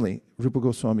finally, Rupa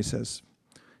Goswami says,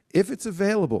 if it's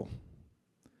available,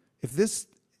 if this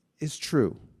is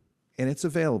true, and it's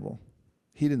available,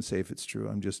 he didn't say if it's true,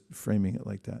 I'm just framing it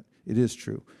like that. It is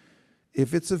true.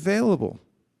 If it's available,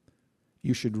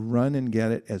 you should run and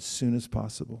get it as soon as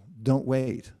possible. Don't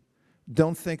wait.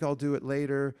 Don't think I'll do it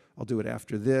later, I'll do it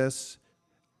after this.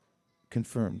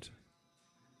 Confirmed.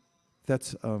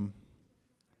 That's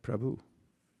Prabhu.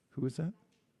 Who is that?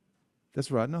 That's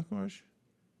Radhanath Maharaj?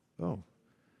 Oh.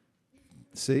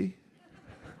 See?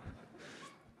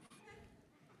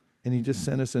 And he just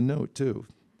sent us a note too.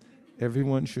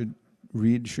 Everyone should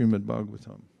read Srimad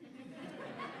Bhagavatam.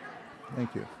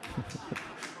 Thank you.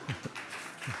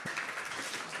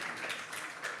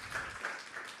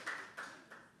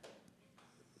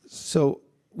 So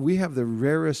we have the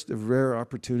rarest of rare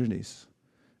opportunities,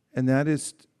 and that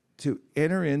is to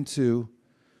enter into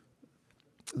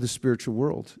the spiritual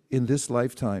world in this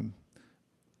lifetime.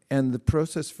 And the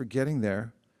process for getting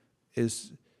there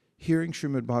is hearing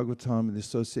Srimad Bhagavatam in the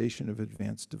association of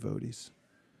advanced devotees.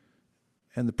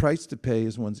 And the price to pay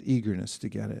is one's eagerness to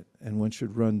get it, and one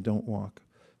should run, don't walk.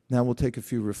 Now we'll take a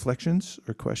few reflections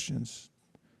or questions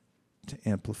to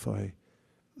amplify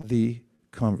the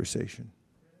conversation.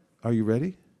 Are you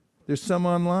ready? There's some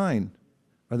online.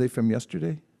 Are they from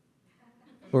yesterday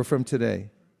or from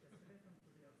today?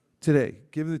 Today.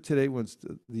 Give the today ones.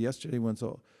 The yesterday ones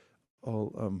I'll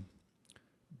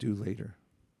do later.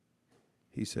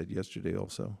 He said yesterday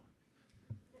also.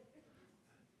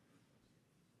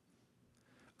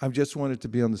 I just wanted to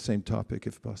be on the same topic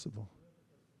if possible.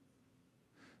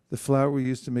 The flower we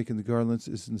used to make in the garlands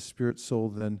is in the spirit soul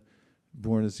then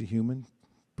born as a human?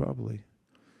 Probably.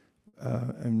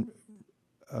 And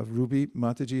Ruby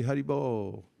Mataji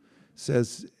Haribo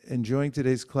says, enjoying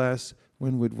today's class,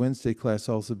 when would Wednesday class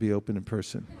also be open in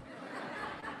person?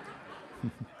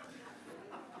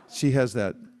 She has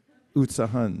that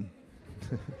utsahan.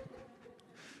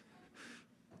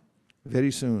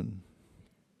 Very soon.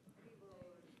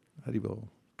 Haribo.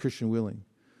 Krishna willing.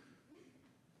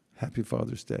 Happy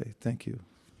Father's Day. Thank you.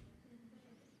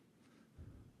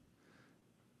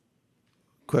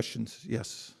 Questions?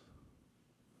 Yes.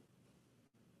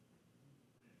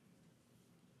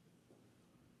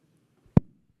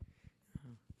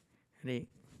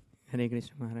 Hare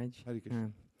Krishna Maharaj. Hare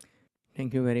Krishna.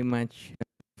 Thank you very much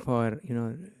for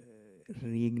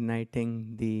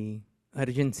reigniting the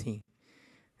urgency.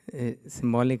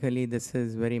 Symbolically, this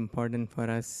is very important for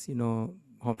us.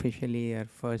 Officially, our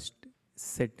first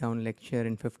sit-down lecture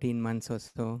in 15 months or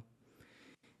so.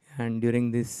 And during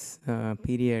this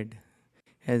period,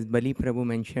 as Bali Prabhu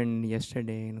mentioned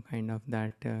yesterday,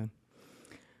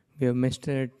 we have missed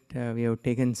it. We have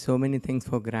taken so many things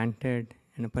for granted.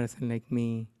 And a person like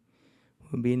me,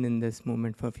 who've been in this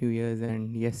movement for a few years,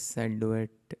 and yes, I'll do it,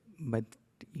 but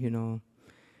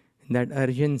that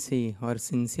urgency or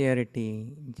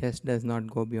sincerity just does not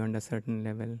go beyond a certain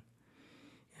level.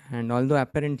 And although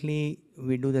apparently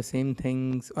we do the same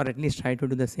things, or at least try to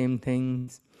do the same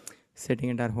things,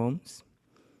 sitting at our homes,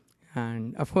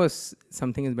 and of course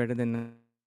something is better than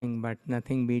nothing, but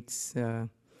nothing beats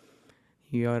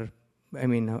our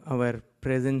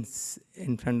presence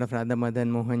in front of Radha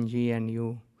Madan Mohanji and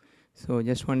you. So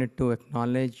just wanted to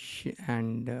acknowledge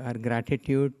and our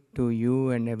gratitude to you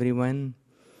and everyone,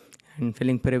 and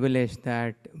feeling privileged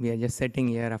that we are just sitting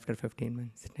here after 15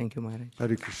 months. Thank you, Maharaj.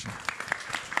 Hare Krishna.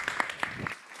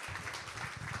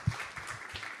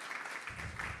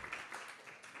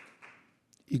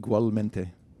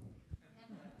 Igualmente.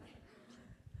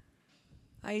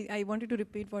 I wanted to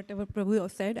repeat whatever Prabhu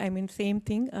said. Same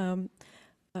thing.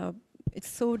 It's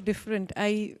so different.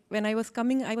 When I was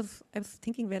coming, I was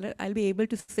thinking, well, I'll be able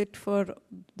to sit for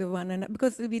the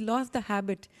because we lost the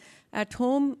habit. At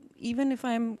home, even if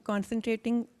I'm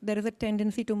concentrating, there is a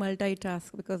tendency to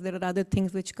multitask because there are other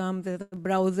things which come. There's a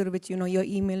browser which, your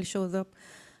email shows up.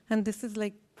 And this is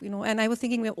like, and I was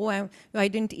thinking, I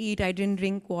didn't eat, I didn't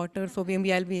drink water, so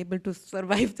maybe I'll be able to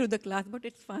survive through the class. But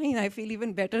it's fine. I feel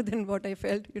even better than what I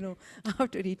felt,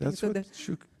 after eating.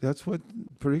 That's what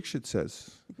Parikshit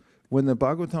says. When the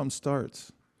Bhagavatam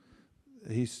starts,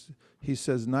 he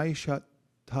says, Naishat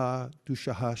ta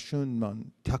dushaha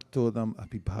shunman taktodam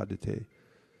apipadate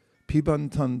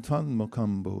pibantan tan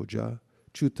mokamboja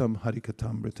chutam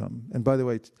harikatamritam. And by the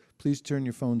way, please turn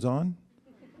your phones on.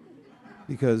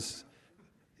 because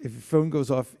if your phone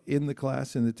goes off in the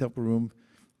class, in the temple room,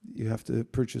 you have to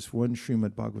purchase one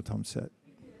Srimad Bhagavatam set.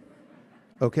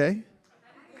 Okay?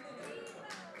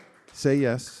 Say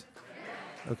yes.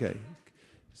 Okay.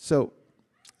 So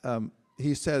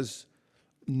he says,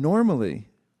 normally,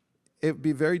 it would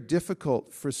be very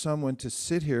difficult for someone to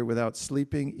sit here without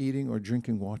sleeping, eating, or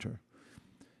drinking water.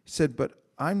 He said, but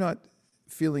I'm not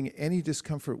feeling any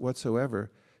discomfort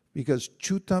whatsoever because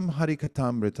chutam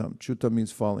harikatamritam. Chutam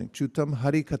means falling. Chutam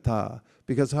harikata.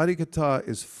 Because harikata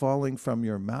is falling from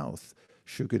your mouth,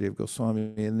 Shukadeva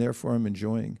Goswami, and therefore I'm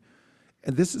enjoying.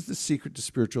 And this is the secret to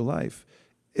spiritual life.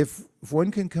 If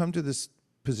one can come to this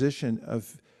position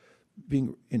of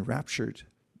being enraptured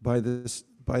by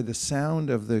the sound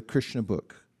of the Krishna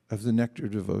book, of the Nectar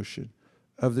of Devotion,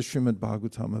 of the Srimad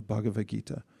Bhagavatam, of Bhagavad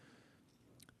Gita,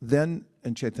 then,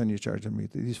 and Chaitanya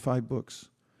Charitamrita, these 5 books,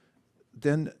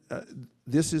 then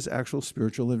this is actual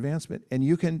spiritual advancement. And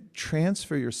you can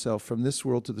transfer yourself from this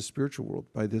world to the spiritual world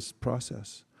by this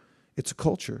process. It's a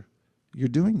culture. You're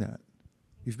doing that.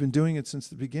 You've been doing it since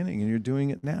the beginning, and you're doing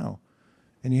it now.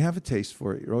 And you have a taste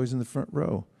for it. You're always in the front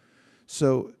row.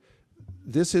 So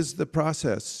this is the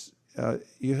process.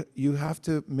 You have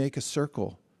to make a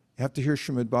circle. You have to hear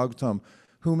Srimad Bhagavatam.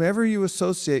 Whomever you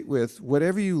associate with,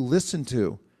 whatever you listen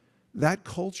to, that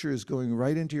culture is going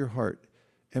right into your heart.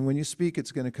 And when you speak,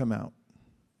 it's going to come out.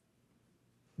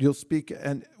 You'll speak,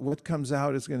 and what comes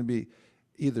out is going to be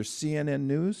either CNN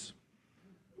News,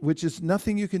 which is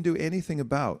nothing you can do anything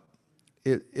about.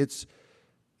 It's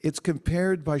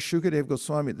compared by Shukadeva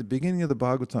Goswami at the beginning of the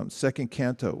Bhagavatam, 2nd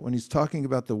canto, when he's talking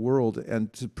about the world,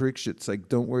 and to Parikshit, it's like,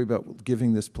 don't worry about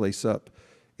giving this place up.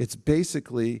 It's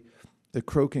basically the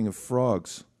croaking of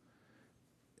frogs.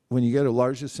 When you get a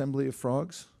large assembly of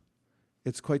frogs,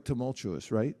 it's quite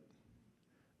tumultuous, right?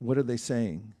 What are they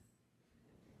saying?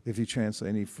 If you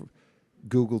translate,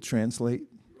 Google Translate.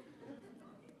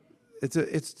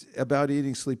 It's about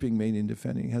eating, sleeping, mating,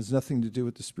 defending. It has nothing to do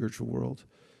with the spiritual world.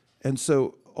 And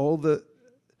so all the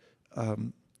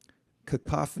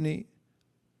cacophony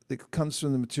that comes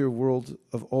from the material world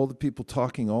of all the people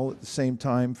talking all at the same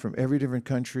time from every different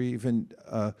country, even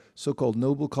so-called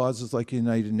noble causes like the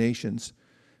United Nations,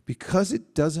 because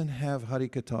it doesn't have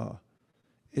Harikatha,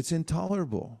 it's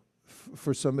intolerable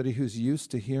for somebody who's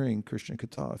used to hearing Krishna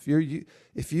Katha.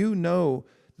 If you know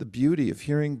the beauty of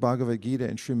hearing Bhagavad Gita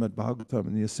and Srimad Bhagavatam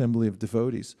in the assembly of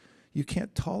devotees, you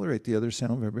can't tolerate the other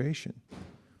sound vibration.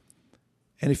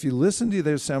 And if you listen to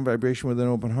the other sound vibration with an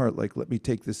open heart, like, let me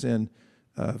take this in,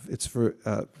 it's for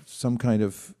some kind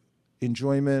of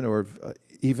enjoyment or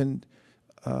even,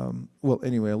 well,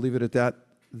 anyway, I'll leave it at that.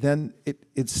 Then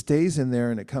it stays in there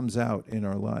and it comes out in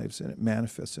our lives and it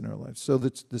manifests in our lives. So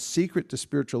the secret to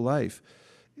spiritual life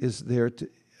is there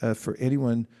for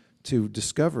anyone to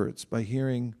discover. It's by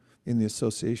hearing in the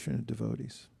association of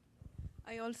devotees.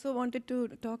 I also wanted to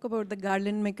talk about the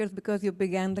garland makers because you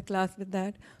began the class with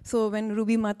that. So when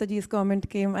Ruby Mataji's comment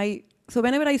came, so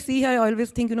whenever I see her, I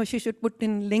always think, she should put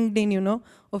in LinkedIn,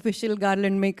 official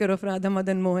garland maker of Radha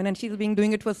Madan Mohan, and she's been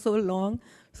doing it for so long.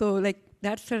 So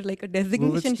that's her a designation.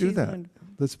 Well, let's do she's that. earned.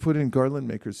 Let's put in garland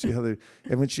makers. See how they.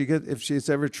 And when if she's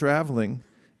ever traveling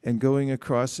and going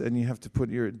across, and you have to put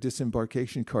your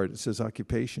disembarkation card, it says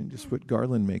occupation. Just put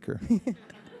garland maker.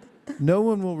 No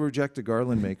one will reject a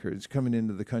garland maker. It's coming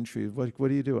into the country. What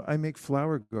do you do? I make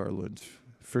flower garlands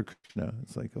for Krishna.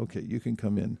 It's like, okay, you can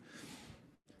come in.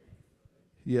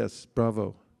 Yes,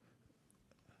 bravo.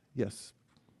 Yes.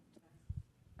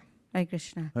 Hare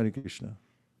Krishna. Hare Krishna.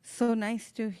 So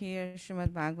nice to hear Srimad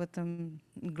Bhagavatam,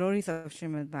 glories of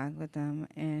Srimad Bhagavatam,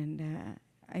 and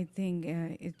I think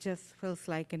it just feels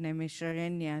like an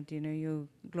Naimisharanya, you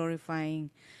glorifying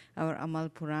our Amal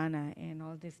Purana and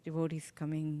all these devotees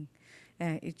coming.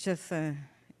 It's just,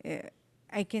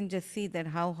 I can just see that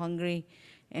how hungry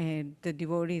the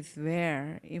devotees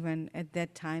were even at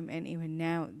that time and even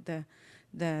now.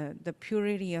 The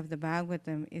purity of the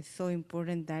Bhagavatam is so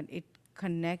important that it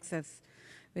connects us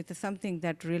with something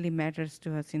that really matters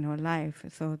to us in our life.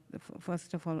 So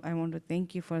first of all, I want to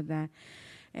thank you for that.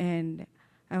 And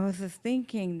I was just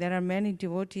thinking, there are many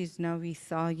devotees now we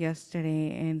saw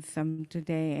yesterday and some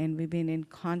today, and we've been in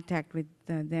contact with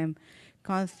them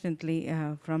constantly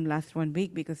from last 1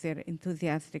 week because they're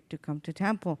enthusiastic to come to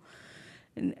temple.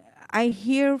 And I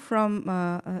hear from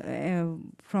a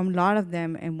lot of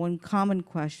them, and one common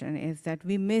question is that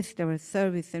we missed our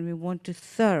service and we want to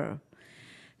serve.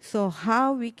 So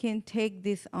how we can take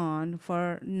this on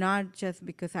for not just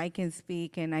because I can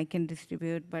speak and I can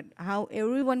distribute, but how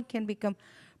everyone can become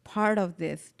part of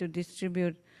this to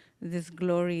distribute these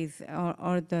glories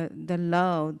or the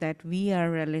love that we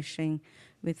are relishing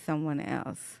with someone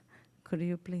else. Could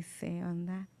you please say on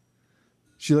that?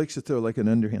 She likes to throw like an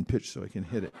underhand pitch so I can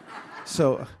hit it.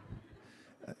 So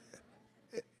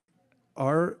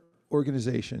our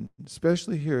organization,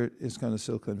 especially here at ISKCON of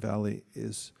Silicon Valley,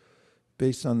 is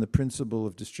based on the principle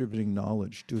of distributing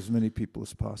knowledge to as many people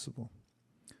as possible.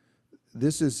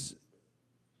 This is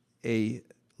a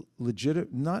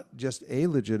legitimate, not just a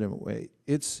legitimate way,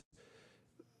 it's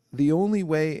the only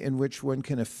way in which one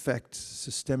can affect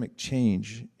systemic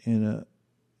change in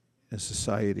a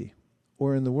society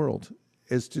or in the world,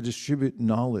 is to distribute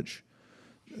knowledge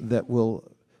that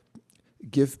will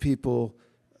give people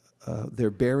their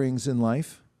bearings in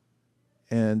life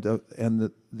and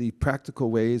the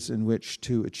practical ways in which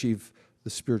to achieve the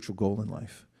spiritual goal in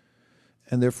life.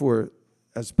 And therefore,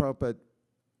 as Prabhupada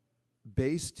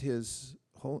based his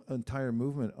whole entire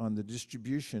movement on the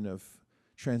distribution of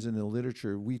transcendental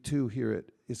literature, we too here at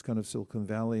ISKCON of Silicon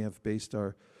Valley have based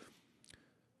our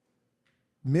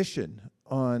mission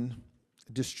on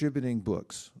distributing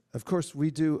books. Of course,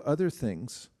 we do other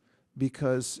things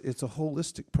because it's a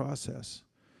holistic process.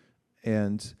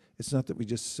 And it's not that we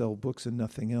just sell books and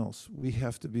nothing else. We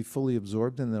have to be fully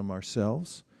absorbed in them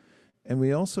ourselves. And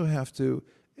we also have to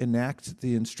enact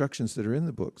the instructions that are in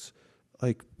the books,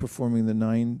 like performing the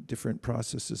 9 different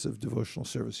processes of devotional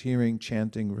service: hearing,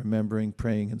 chanting, remembering,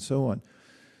 praying, and so on.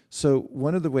 So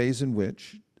one of the ways in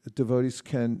which devotees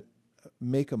can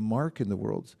make a mark in the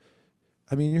world,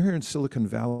 I mean, you're here in Silicon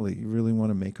Valley, you really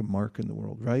want to make a mark in the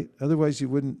world, right? Otherwise you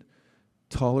wouldn't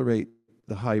tolerate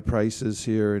the high prices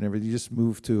here and everything. You just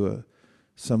move to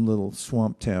some little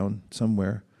swamp town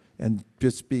somewhere and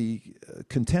just be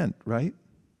content, right?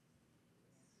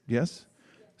 Yes?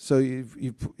 So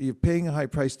you're paying a high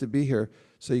price to be here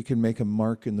so you can make a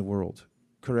mark in the world,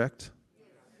 correct?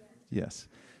 Yes.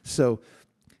 So,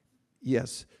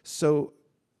 yes. So,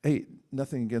 hey,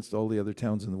 nothing against all the other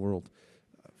towns in the world.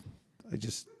 I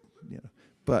just,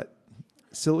 but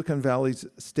Silicon Valley's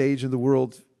stage of the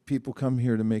world, people come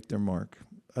here to make their mark.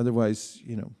 Otherwise,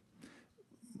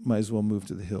 might as well move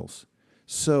to the hills.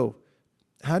 So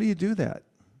how do you do that?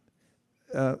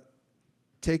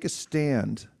 Take a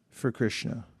stand for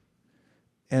Krishna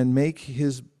and make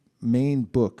his main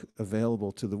book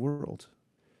available to the world.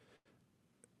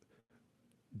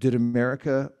 Did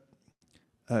America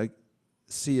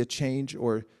see a change,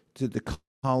 or did the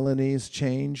colonies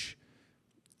change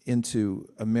into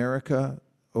America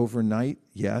overnight?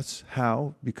 Yes.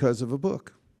 How? Because of a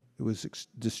book. It was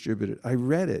distributed. I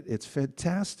read it. It's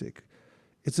fantastic.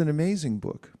 It's an amazing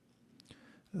book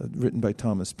written by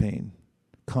Thomas Paine.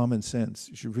 Common Sense.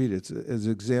 You should read it. It's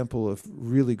an example of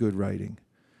really good writing.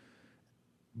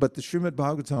 But the Srimad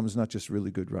Bhagavatam is not just really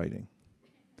good writing.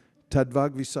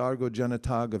 Tadvag visargo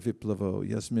janataga viplavo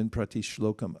yasmin prati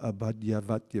shlokam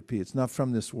abhadyavatyapi. It's not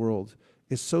from this world.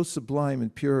 It's so sublime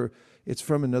and pure. It's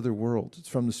from another world. It's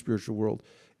from the spiritual world.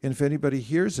 And if anybody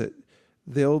hears it,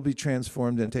 they'll be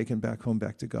transformed and taken back home,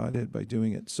 back to Godhead by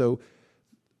doing it. So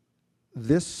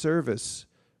this service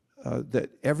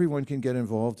that everyone can get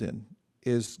involved in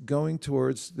is going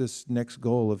towards this next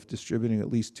goal of distributing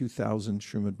at least 2,000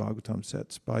 Srimad Bhagavatam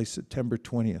sets by September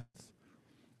 20th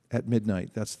at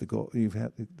midnight. That's the goal.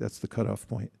 That's the cutoff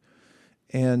point.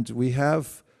 And we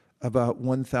have about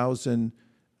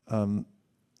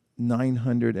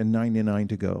 1,999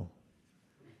 to go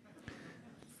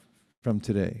from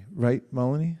today. Right,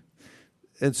 Malini?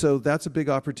 And so that's a big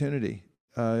opportunity.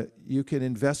 You can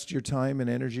invest your time and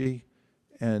energy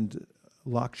and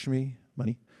Lakshmi,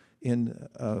 money, in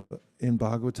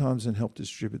Bhagavatams and help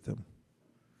distribute them.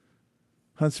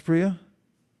 Hanspriya?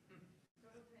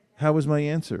 How was my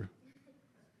answer?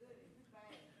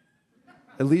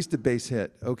 At least a base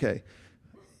hit. Okay.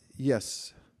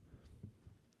 Yes.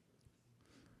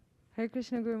 Hare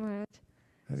Krishna, Guru Maharaj.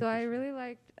 Hare So I really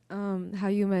liked how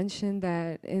you mentioned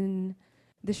that in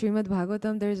the Srimad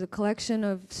Bhagavatam, there's a collection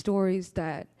of stories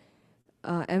that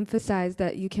emphasize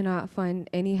that you cannot find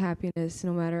any happiness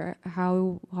no matter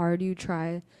how hard you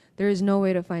try. There is no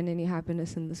way to find any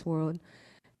happiness in this world.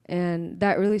 And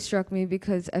that really struck me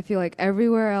because I feel like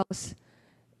everywhere else,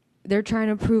 they're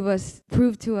trying to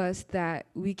prove to us that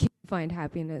we can find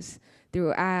happiness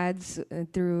through ads,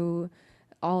 through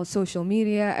all social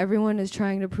media. Everyone is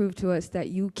trying to prove to us that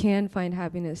you can find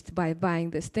happiness by buying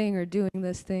this thing or doing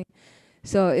this thing.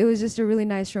 So it was just a really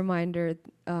nice reminder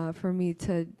for me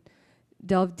to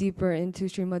delve deeper into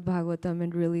Srimad Bhagavatam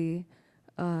and really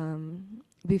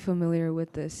be familiar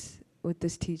with this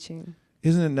teaching.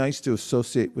 Isn't it nice to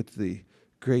associate with the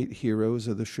great heroes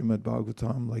of the Srimad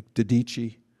Bhagavatam, like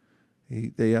Dadichi?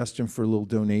 They asked him for a little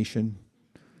donation,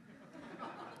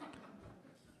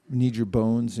 need your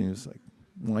bones. And he was like,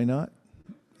 why not?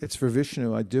 It's for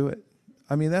Vishnu, I do it.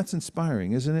 I mean, that's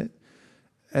inspiring, isn't it?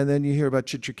 And then you hear about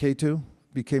Chitraketu,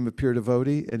 became a pure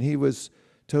devotee, and he was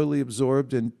totally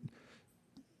absorbed in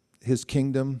his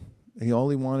kingdom. All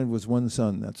he wanted was one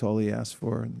son. That's all he asked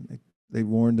for. And they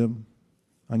warned him.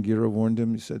 Angira warned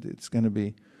him. He said, it's going to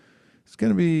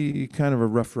be kind of a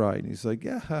rough ride. And he's like,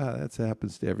 yeah, that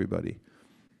happens to everybody.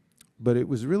 But it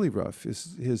was really rough.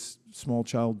 His small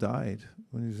child died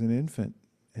when he was an infant,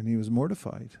 and he was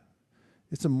mortified.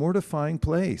 It's a mortifying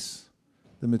place,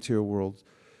 the material world.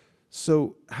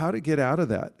 So how to get out of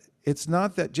that? It's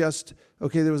not that just,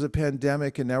 okay, there was a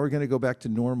pandemic and now we're going to go back to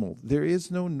normal. There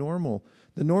is no normal.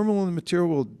 The normal in the material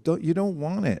world, you don't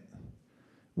want it.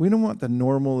 We don't want the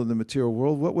normal in the material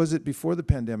world. What was it before the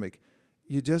pandemic?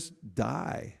 You just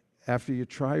die after you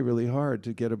try really hard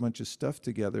to get a bunch of stuff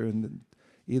together, and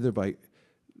either by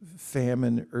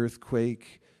famine,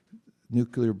 earthquake,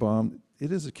 nuclear bomb.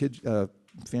 It is a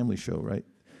family show, right?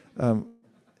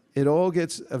 It all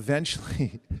gets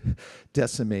eventually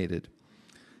decimated.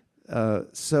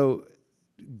 So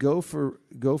go for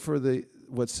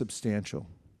what's substantial.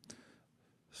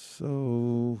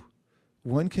 So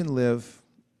one can live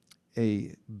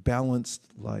a balanced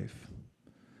life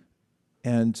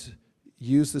and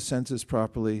use the senses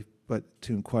properly, but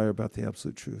to inquire about the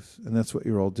absolute truth. And that's what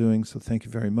you're all doing, so thank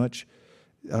you very much.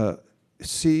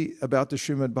 See about the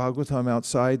Srimad Bhagavatam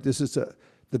outside. This is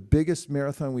the biggest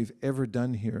marathon we've ever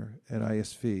done here at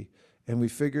ISV. And we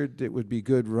figured it would be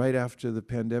good right after the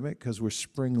pandemic because we're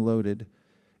spring-loaded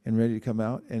and ready to come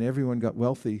out. And everyone got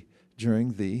wealthy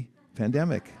during the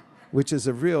pandemic, which is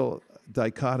a real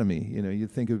dichotomy. You know,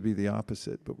 you'd think it would be the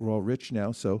opposite, but we're all rich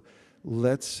now, so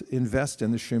let's invest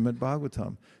in the Srimad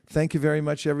Bhagavatam. Thank you very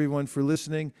much, everyone, for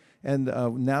listening. And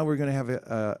now we're going to have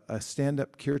a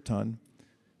stand-up kirtan.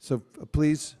 So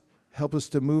please help us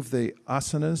to move the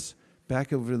asanas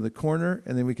back over to the corner,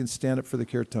 and then we can stand up for the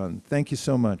kirtan. Thank you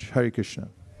so much. Hare Krishna.